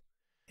stride.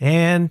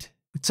 And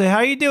he'd say, how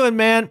you doing,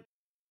 man?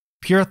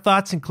 Pure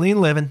thoughts and clean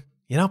living.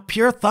 You know,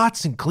 pure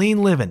thoughts and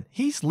clean living.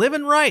 He's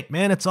living right,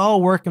 man. It's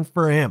all working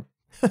for him.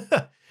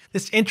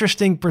 This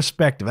interesting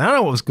perspective. I don't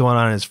know what was going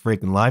on in his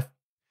freaking life,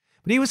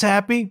 but he was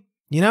happy.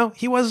 You know,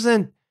 he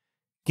wasn't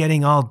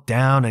getting all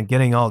down and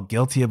getting all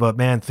guilty about,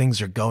 man,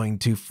 things are going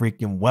too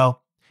freaking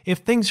well. If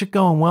things are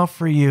going well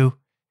for you,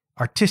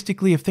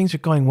 artistically, if things are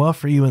going well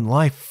for you in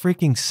life,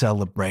 freaking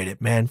celebrate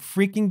it, man.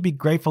 Freaking be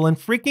grateful and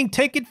freaking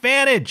take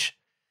advantage.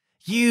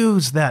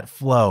 Use that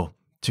flow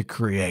to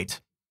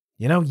create.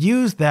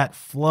 Use that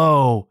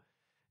flow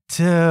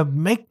to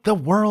make the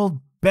world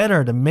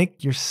better, to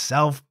make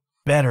yourself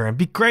better, and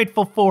be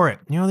grateful for it.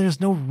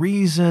 There's no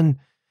reason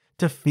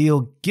to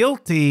feel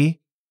guilty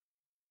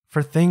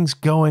for things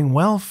going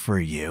well for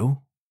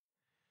you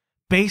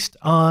based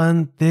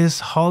on this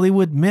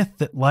Hollywood myth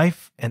that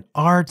life and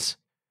art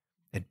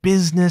and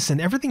business and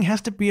everything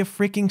has to be a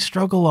freaking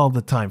struggle all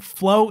the time.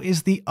 Flow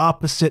is the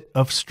opposite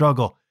of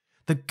struggle.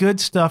 The good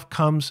stuff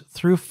comes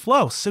through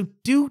flow. So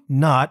do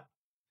not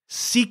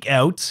seek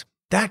out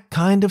that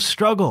kind of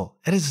struggle.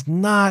 It is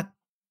not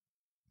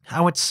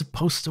how it's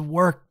supposed to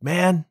work,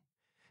 man.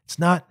 It's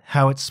not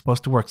how it's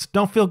supposed to work. So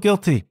don't feel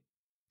guilty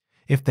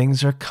if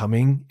things are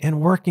coming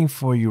and working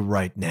for you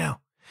right now.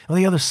 On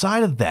the other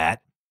side of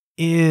that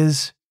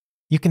is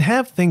you can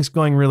have things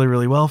going really,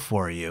 really well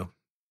for you.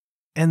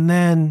 And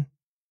then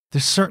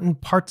there's certain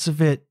parts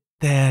of it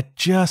that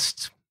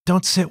just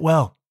don't sit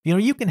well.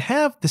 You can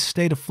have this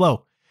state of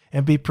flow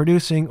and be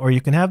producing, or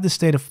you can have this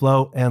state of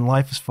flow and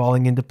life is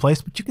falling into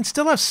place, but you can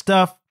still have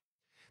stuff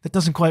that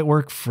doesn't quite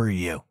work for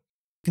you.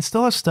 You can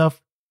still have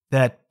stuff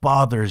that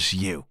bothers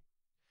you,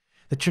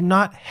 that you're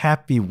not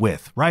happy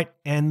with, right?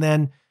 And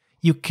then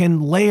you can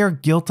layer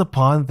guilt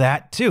upon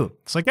that too.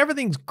 It's like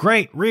everything's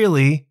great,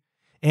 really.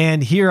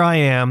 And here I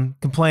am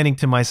complaining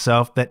to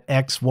myself that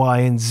X, Y,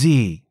 and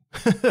Z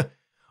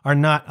are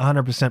not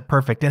 100%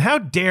 perfect. And how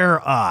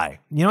dare I?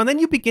 And then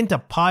you begin to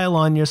pile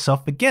on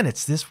yourself again.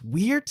 It's this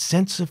weird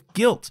sense of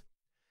guilt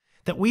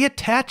that we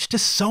attach to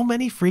so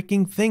many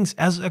freaking things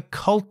as a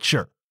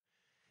culture.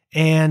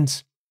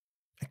 And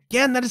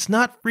again, that is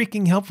not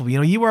freaking helpful.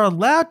 You are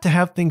allowed to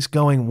have things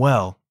going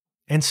well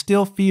and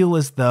still feel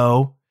as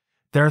though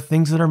there are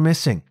things that are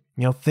missing,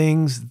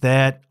 things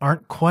that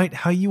aren't quite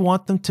how you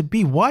want them to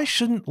be. Why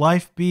shouldn't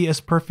life be as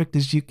perfect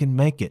as you can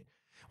make it?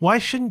 Why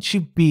shouldn't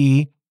you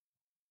be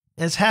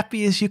as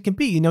happy as you can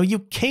be? You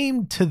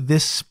came to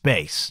this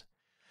space.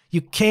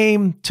 You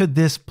came to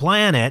this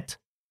planet,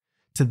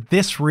 to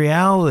this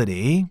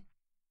reality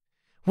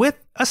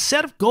with a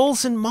set of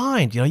goals in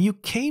mind. You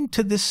came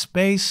to this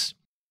space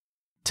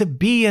to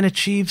be and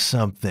achieve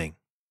something.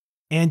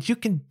 And you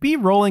can be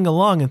rolling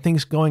along and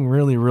things going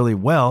really, really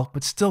well,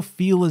 but still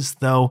feel as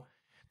though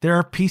there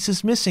are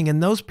pieces missing.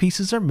 And those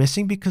pieces are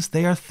missing because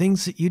they are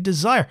things that you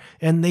desire.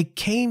 And you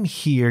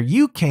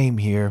came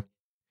here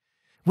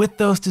with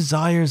those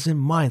desires in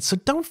mind. So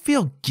don't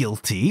feel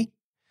guilty.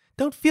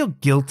 Don't feel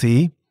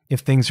guilty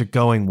if things are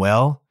going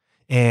well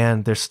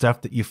and there's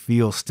stuff that you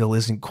feel still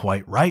isn't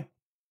quite right.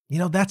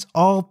 That's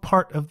all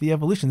part of the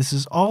evolution. This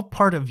is all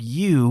part of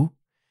you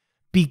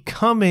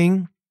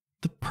becoming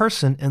the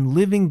person and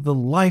living the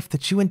life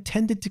that you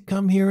intended to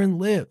come here and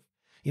live.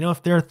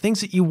 If there are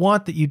things that you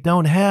want that you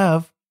don't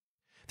have,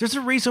 there's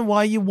a reason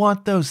why you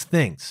want those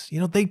things.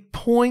 They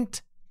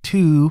point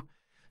to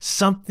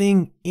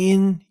something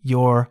in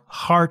your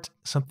heart,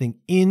 something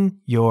in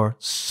your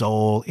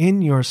soul,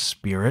 in your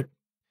spirit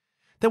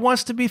that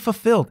wants to be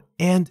fulfilled.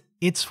 And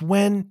it's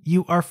when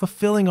you are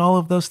fulfilling all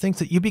of those things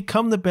that you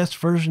become the best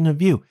version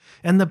of you.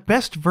 And the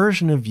best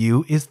version of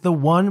you is the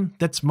one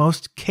that's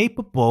most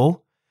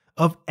capable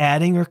of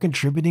adding or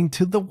contributing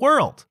to the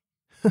world.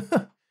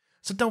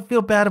 So don't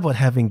feel bad about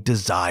having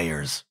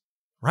desires,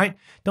 right?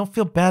 Don't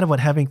feel bad about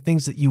having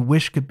things that you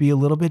wish could be a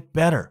little bit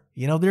better.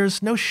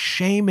 There's no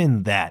shame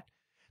in that.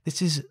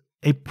 This is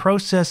a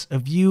process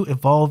of you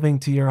evolving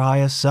to your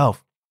highest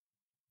self.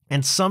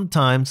 And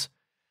sometimes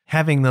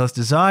having those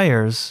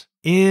desires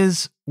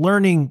is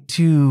learning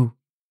to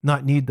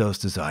not need those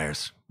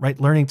desires, right?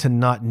 Learning to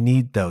not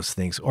need those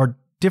things, or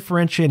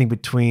differentiating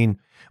between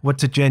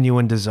what's a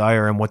genuine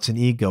desire and what's an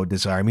ego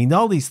desire.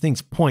 All these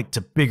things point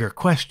to bigger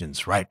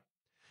questions, right?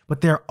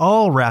 But they're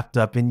all wrapped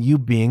up in you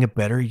being a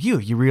better you.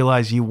 You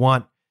realize you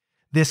want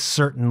this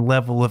certain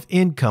level of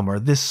income or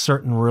this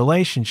certain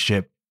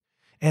relationship.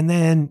 And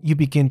then you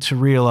begin to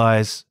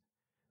realize,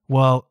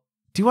 well,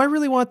 do I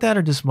really want that,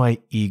 or does my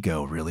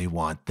ego really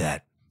want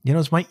that?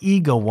 Does my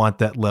ego want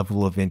that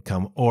level of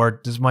income, or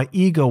does my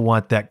ego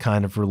want that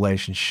kind of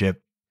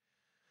relationship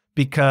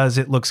because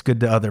it looks good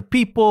to other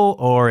people,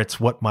 or it's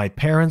what my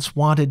parents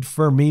wanted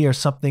for me or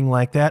something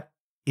like that?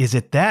 Is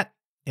it that?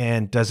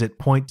 And does it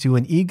point to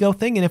an ego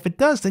thing? And if it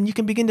does, then you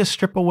can begin to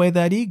strip away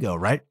that ego,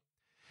 right?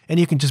 And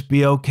you can just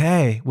be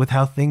okay with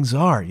how things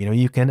are.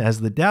 You can,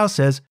 as the Tao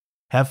says,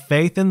 have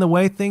faith in the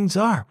way things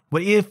are.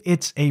 But if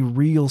it's a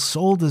real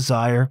soul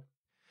desire,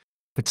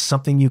 if it's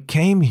something you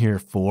came here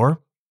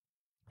for,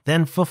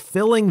 then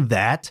fulfilling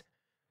that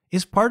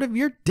is part of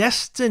your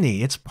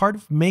destiny. It's part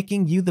of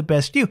making you the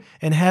best you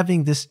and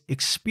having this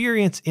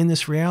experience in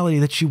this reality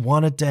that you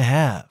wanted to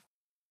have.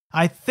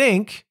 I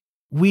think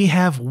we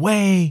have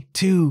way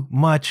too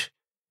much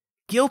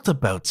guilt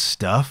about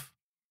stuff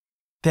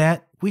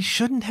that we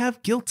shouldn't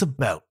have guilt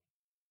about.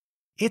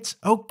 It's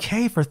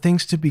okay for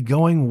things to be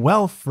going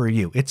well for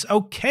you. It's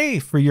okay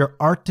for your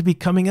art to be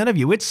coming out of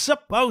you. It's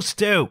supposed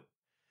to.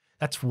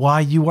 That's why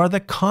you are the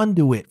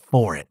conduit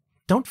for it.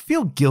 Don't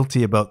feel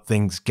guilty about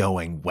things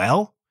going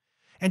well.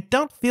 And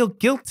don't feel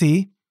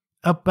guilty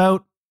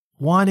about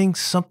wanting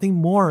something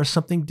more or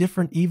something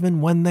different even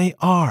when they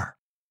are.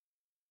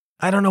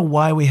 I don't know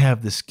why we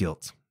have this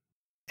guilt.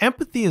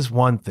 Empathy is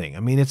one thing. I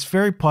mean, it's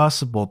very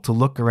possible to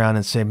look around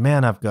and say,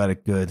 man, I've got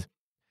it good.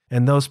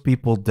 And those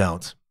people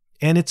don't.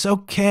 And it's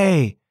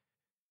okay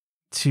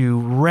to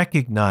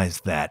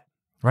recognize that,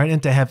 right?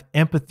 And to have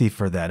empathy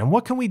for that. And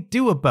what can we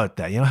do about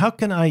that? How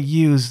can I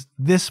use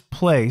this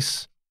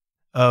place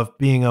of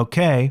being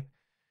okay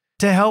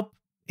to help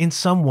in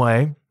some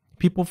way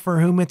people for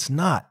whom it's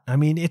not? I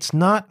mean, it's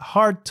not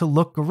hard to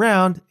look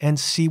around and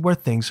see where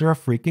things are a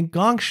freaking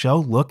gong show.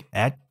 Look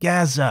at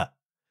Gaza.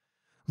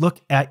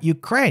 Look at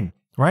Ukraine,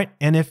 right?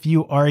 And if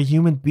you are a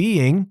human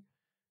being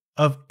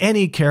of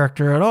any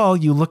character at all,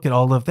 you look at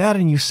all of that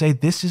and you say,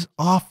 this is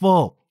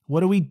awful.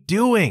 What are we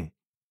doing?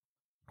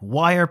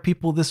 Why are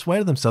people this way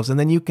to themselves? And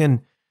then you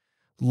can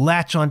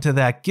latch onto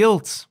that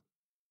guilt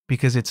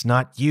because it's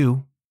not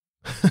you.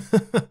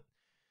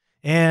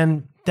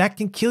 And that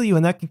can kill you,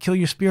 and that can kill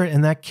your spirit,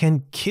 and that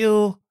can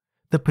kill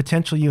the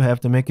potential you have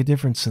to make a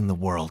difference in the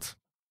world.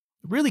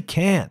 It really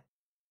can.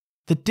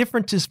 The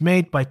difference is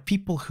made by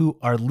people who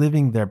are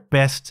living their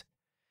best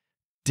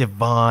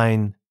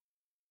divine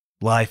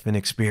life and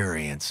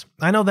experience.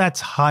 I know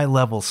that's high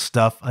level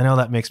stuff. I know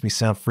that makes me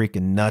sound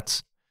freaking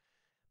nuts.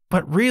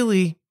 But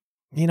really,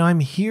 I'm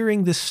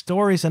hearing these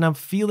stories and I'm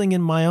feeling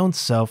in my own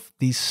self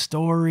these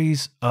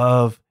stories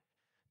of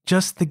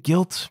just the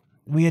guilt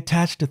we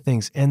attach to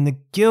things. And the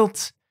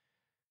guilt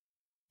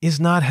is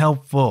not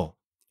helpful.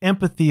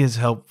 Empathy is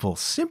helpful.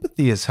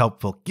 Sympathy is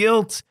helpful.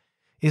 Guilt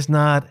is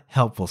not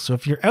helpful. So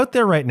if you're out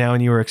there right now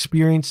and you are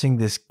experiencing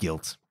this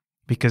guilt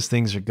because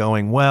things are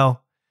going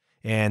well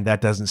and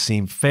that doesn't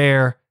seem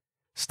fair,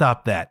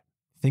 stop that.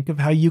 Think of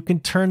how you can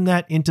turn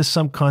that into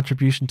some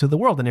contribution to the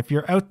world. And if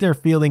you're out there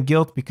feeling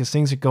guilt because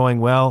things are going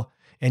well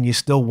and you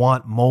still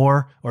want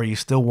more or you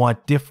still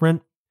want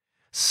different,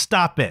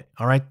 stop it.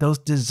 All right. Those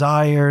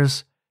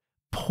desires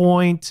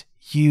point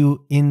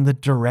you in the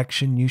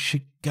direction you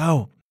should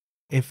go.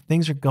 If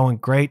things are going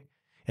great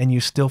and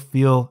you still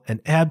feel an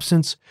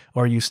absence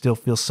or you still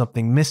feel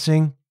something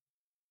missing,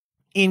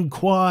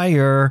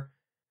 inquire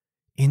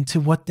into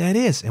what that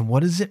is and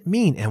what does it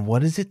mean and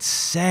what does it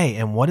say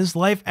and what is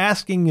life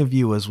asking of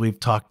you, as we've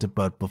talked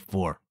about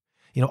before.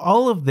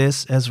 All of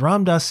this, as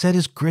Ram Dass said,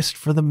 is grist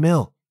for the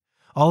mill.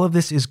 All of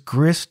this is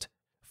grist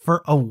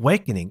for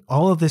awakening.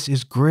 All of this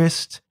is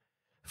grist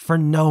for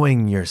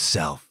knowing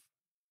yourself.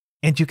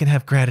 And you can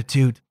have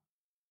gratitude.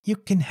 You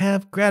can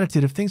have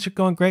gratitude. If things are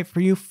going great for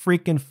you,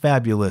 freaking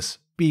fabulous.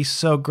 Be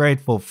so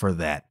grateful for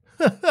that.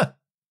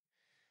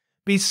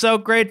 Be so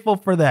grateful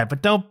for that.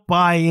 But don't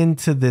buy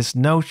into this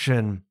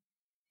notion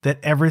that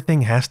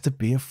everything has to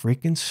be a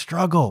freaking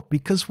struggle.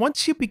 Because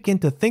once you begin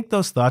to think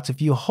those thoughts,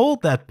 if you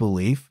hold that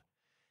belief,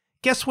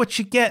 guess what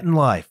you get in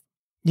life?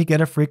 You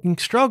get a freaking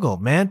struggle,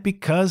 man,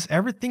 because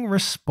everything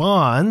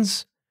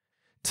responds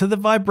to the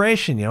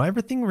vibration.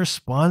 Everything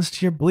responds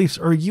to your beliefs,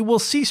 or you will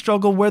see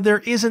struggle where there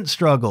isn't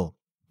struggle,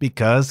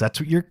 because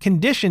that's what you're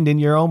conditioned in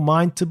your own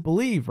mind to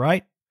believe,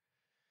 right?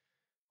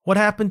 What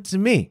happened to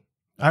me?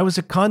 I was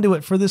a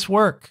conduit for this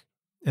work,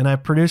 and I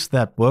produced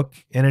that book,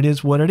 and it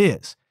is what it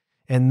is.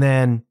 And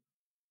then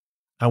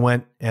I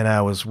went and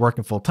I was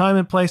working full time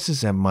in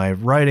places, and my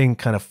writing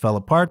kind of fell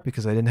apart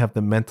because I didn't have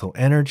the mental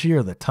energy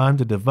or the time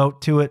to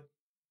devote to it.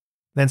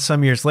 Then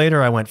some years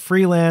later, I went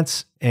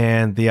freelance,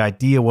 and the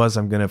idea was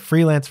I'm going to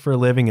freelance for a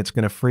living. It's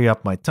going to free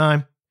up my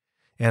time,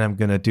 and I'm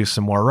going to do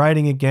some more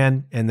writing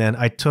again. And then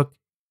I took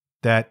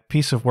that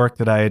piece of work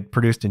that I had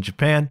produced in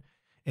Japan,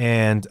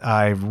 and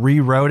I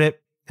rewrote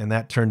it, and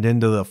that turned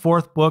into the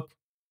fourth book,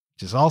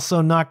 which is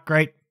also not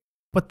great.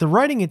 But the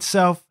writing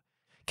itself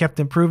kept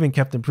improving.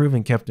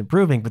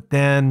 But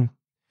then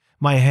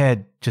my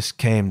head just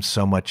came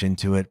so much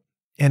into it,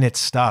 and it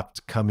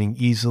stopped coming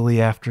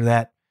easily after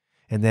that.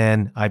 And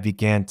then I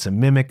began to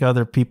mimic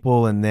other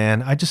people, and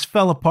then I just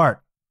fell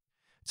apart.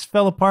 Just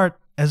fell apart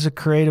as a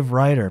creative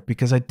writer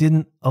because I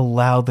didn't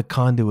allow the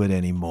conduit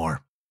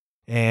anymore.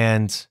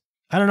 And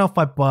I don't know if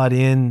I bought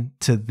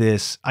into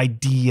this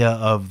idea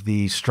of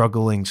the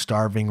struggling,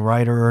 starving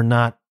writer or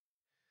not.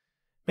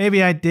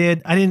 Maybe I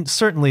did. I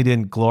certainly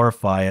didn't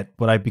glorify it,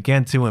 but I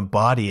began to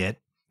embody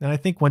it. And I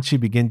think once you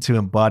begin to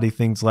embody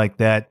things like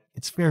that,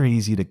 it's very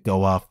easy to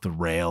go off the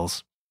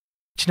rails.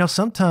 But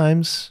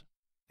sometimes,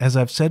 as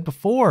I've said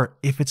before,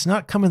 if it's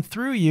not coming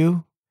through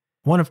you,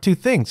 one of two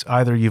things: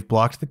 either you've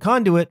blocked the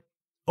conduit,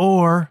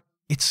 or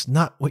it's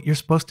not what you're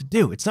supposed to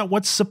do. It's not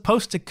what's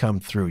supposed to come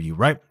through you,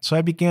 right? So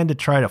I began to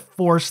try to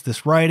force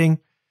this writing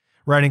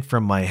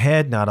from my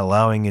head, not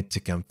allowing it to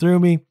come through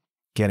me,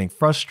 getting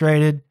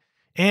frustrated.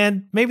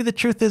 And maybe the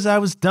truth is I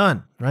was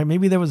done, right?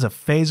 Maybe there was a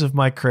phase of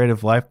my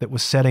creative life that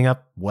was setting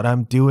up what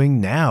I'm doing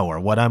now or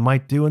what I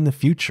might do in the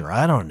future.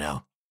 I don't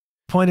know.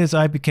 Point is,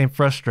 I became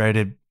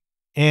frustrated,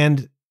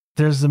 and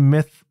there's a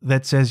myth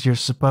that says you're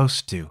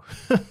supposed to.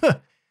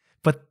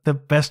 But the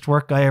best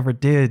work I ever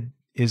did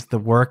is the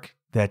work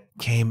that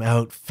came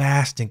out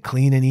fast and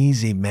clean and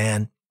easy,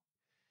 man.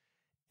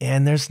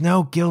 And there's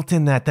no guilt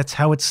in that. That's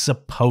how it's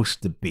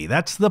supposed to be.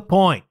 That's the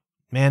point.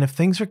 Man, if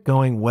things are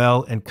going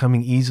well and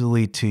coming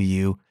easily to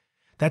you,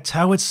 that's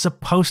how it's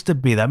supposed to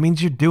be. That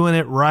means you're doing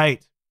it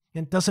right.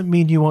 It doesn't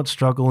mean you won't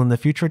struggle in the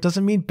future. It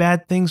doesn't mean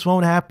bad things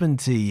won't happen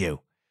to you.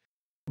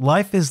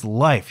 Life is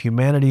life.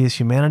 Humanity is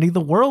humanity.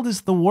 The world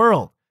is the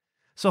world.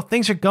 So if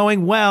things are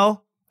going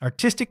well,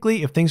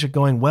 artistically, if things are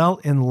going well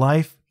in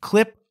life,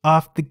 clip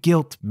off the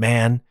guilt,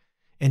 man.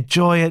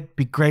 Enjoy it.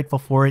 Be grateful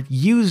for it.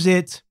 Use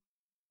it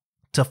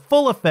to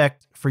full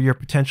effect for your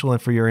potential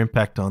and for your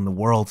impact on the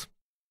world.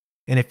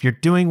 And if you're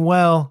doing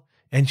well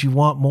and you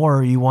want more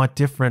or you want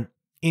different,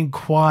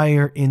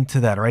 inquire into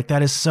that, all right?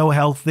 That is so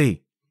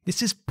healthy.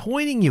 This is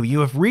pointing you. You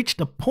have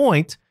reached a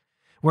point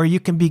where you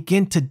can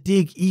begin to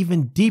dig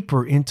even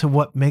deeper into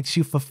what makes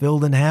you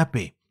fulfilled and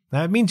happy.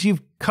 That means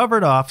you've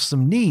covered off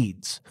some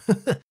needs.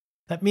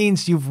 That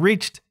means you've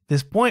reached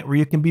this point where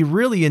you can be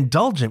really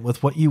indulgent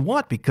with what you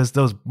want because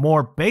those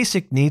more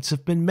basic needs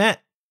have been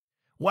met.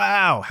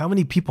 Wow, how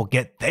many people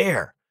get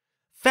there?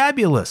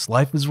 Fabulous.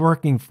 Life is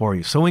working for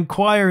you. So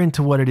inquire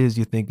into what it is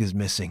you think is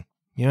missing.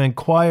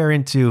 Inquire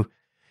into,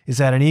 is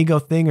that an ego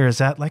thing or is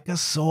that like a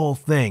soul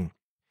thing?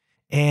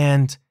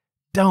 And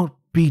don't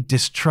be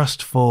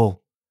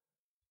distrustful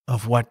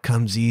of what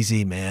comes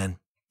easy, man.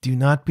 Do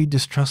not be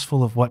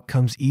distrustful of what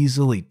comes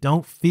easily.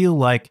 Don't feel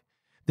like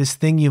this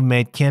thing you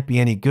made can't be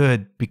any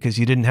good because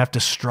you didn't have to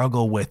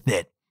struggle with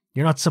it.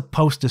 You're not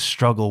supposed to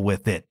struggle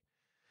with it.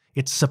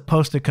 It's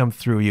supposed to come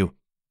through you.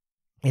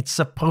 It's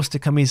supposed to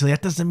come easily.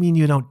 That doesn't mean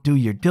you don't do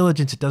your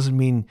diligence. It doesn't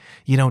mean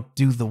you don't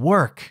do the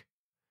work.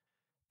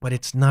 But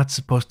it's not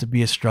supposed to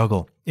be a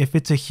struggle. If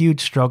it's a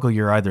huge struggle,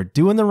 you're either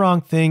doing the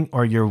wrong thing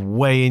or you're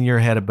way in your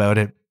head about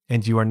it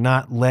and you are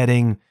not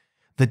letting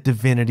the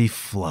divinity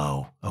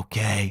flow,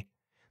 okay?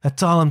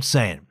 That's all I'm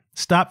saying.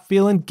 Stop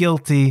feeling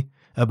guilty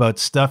about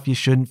stuff you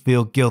shouldn't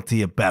feel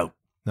guilty about.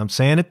 I'm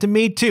saying it to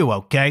me too,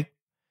 okay?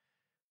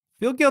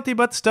 Feel guilty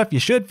about the stuff you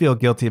should feel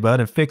guilty about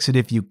and fix it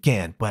if you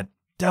can, but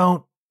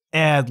don't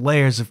add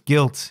layers of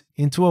guilt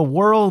into a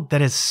world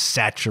that is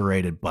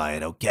saturated by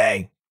it,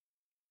 okay?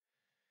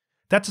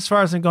 That's as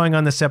far as I'm going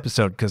on this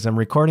episode because I'm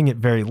recording it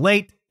very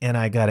late and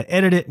I got to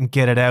edit it and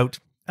get it out.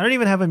 I don't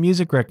even have a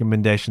music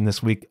recommendation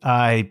this week.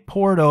 I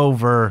poured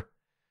over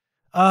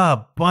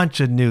a bunch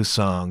of new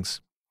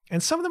songs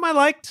and some of them I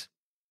liked.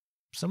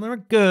 Some of them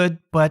are good,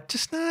 but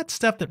just not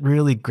stuff that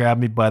really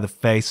grabbed me by the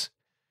face.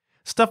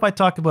 Stuff I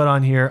talk about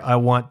on here, I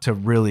want to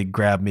really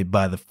grab me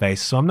by the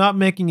face. So I'm not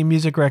making a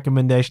music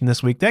recommendation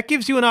this week. That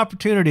gives you an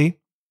opportunity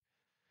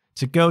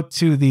to go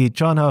to the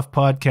John Huff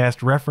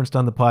podcast referenced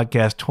on the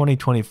podcast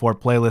 2024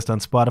 playlist on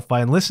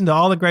Spotify and listen to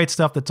all the great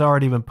stuff that's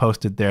already been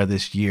posted there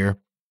this year.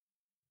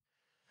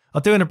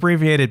 I'll do an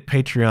abbreviated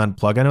Patreon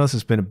plug. I know this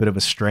has been a bit of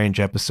a strange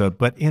episode,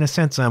 but in a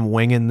sense, I'm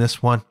winging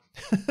this one.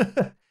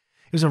 It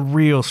was a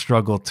real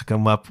struggle to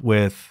come up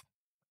with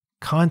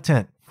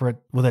content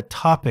with a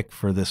topic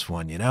for this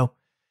one,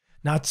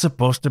 Not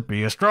supposed to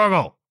be a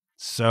struggle.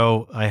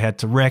 So I had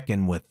to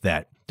reckon with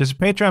that. There's a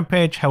Patreon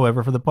page,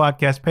 however, for the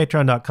podcast,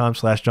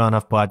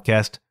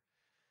 patreon.com/JohnHuffPodcast.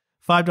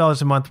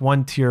 $5 a month,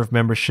 one tier of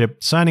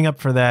membership. Signing up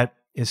for that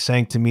is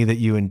saying to me that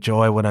you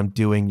enjoy what I'm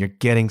doing. You're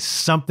getting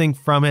something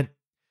from it.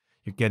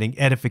 You're getting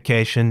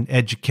edification,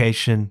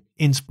 education,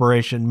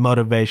 inspiration,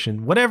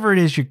 motivation, whatever it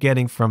is you're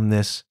getting from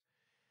this.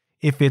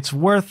 If it's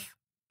worth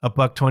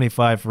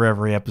 $1.25 for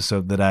every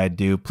episode that I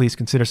do, please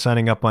consider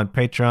signing up on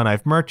Patreon. I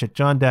have merch at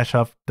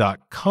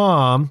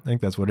john-huff.com. I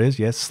think that's what it is.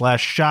 Yes,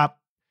 /shop.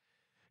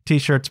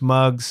 T-shirts,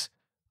 mugs.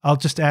 I'll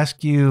just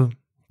ask you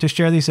to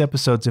share these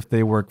episodes if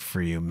they work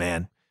for you,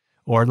 man.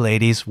 Or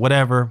ladies,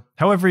 whatever.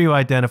 However you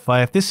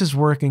identify. If this is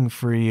working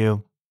for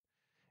you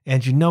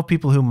and you know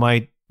people who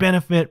might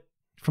benefit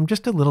from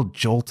just a little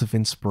jolt of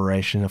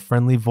inspiration, a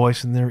friendly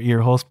voice in their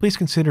ear holes, please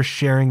consider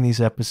sharing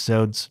these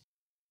episodes.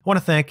 I want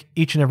to thank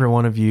each and every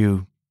one of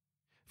you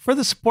for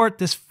the support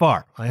this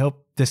far. I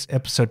hope this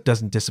episode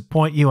doesn't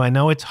disappoint you. I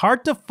know it's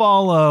hard to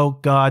follow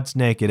God's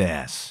naked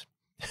ass.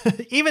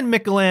 Even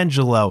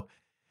Michelangelo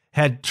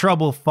had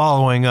trouble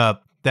following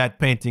up that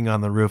painting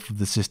on the roof of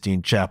the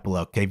Sistine Chapel.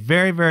 Okay,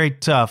 very, very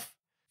tough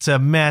to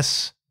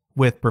mess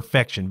with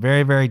perfection.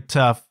 Very, very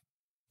tough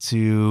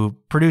to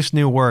produce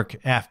new work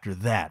after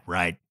that,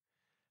 right?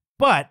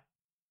 But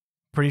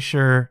pretty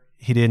sure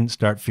he didn't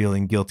start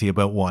feeling guilty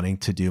about wanting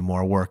to do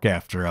more work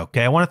after.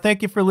 Okay, I want to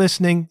thank you for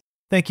listening.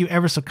 Thank you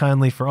ever so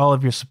kindly for all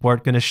of your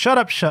support. Gonna shut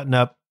up, shutting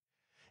up.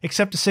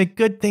 Except to say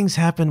good things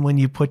happen when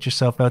you put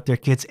yourself out there,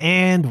 kids,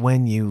 and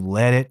when you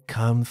let it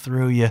come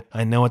through you.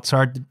 I know it's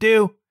hard to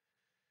do.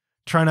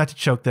 Try not to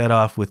choke that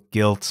off with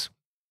guilt.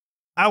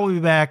 I will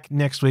be back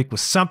next week with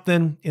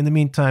something. In the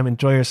meantime,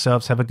 enjoy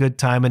yourselves. Have a good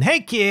time. And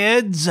hey,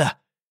 kids,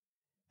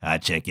 I'll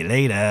check you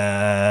later.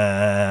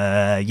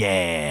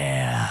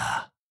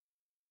 Yeah.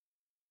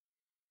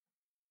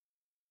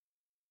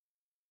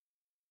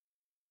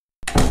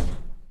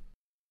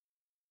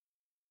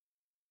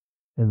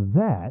 And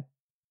that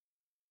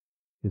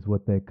is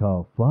what they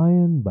call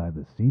flying by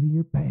the seat of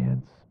your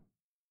pants.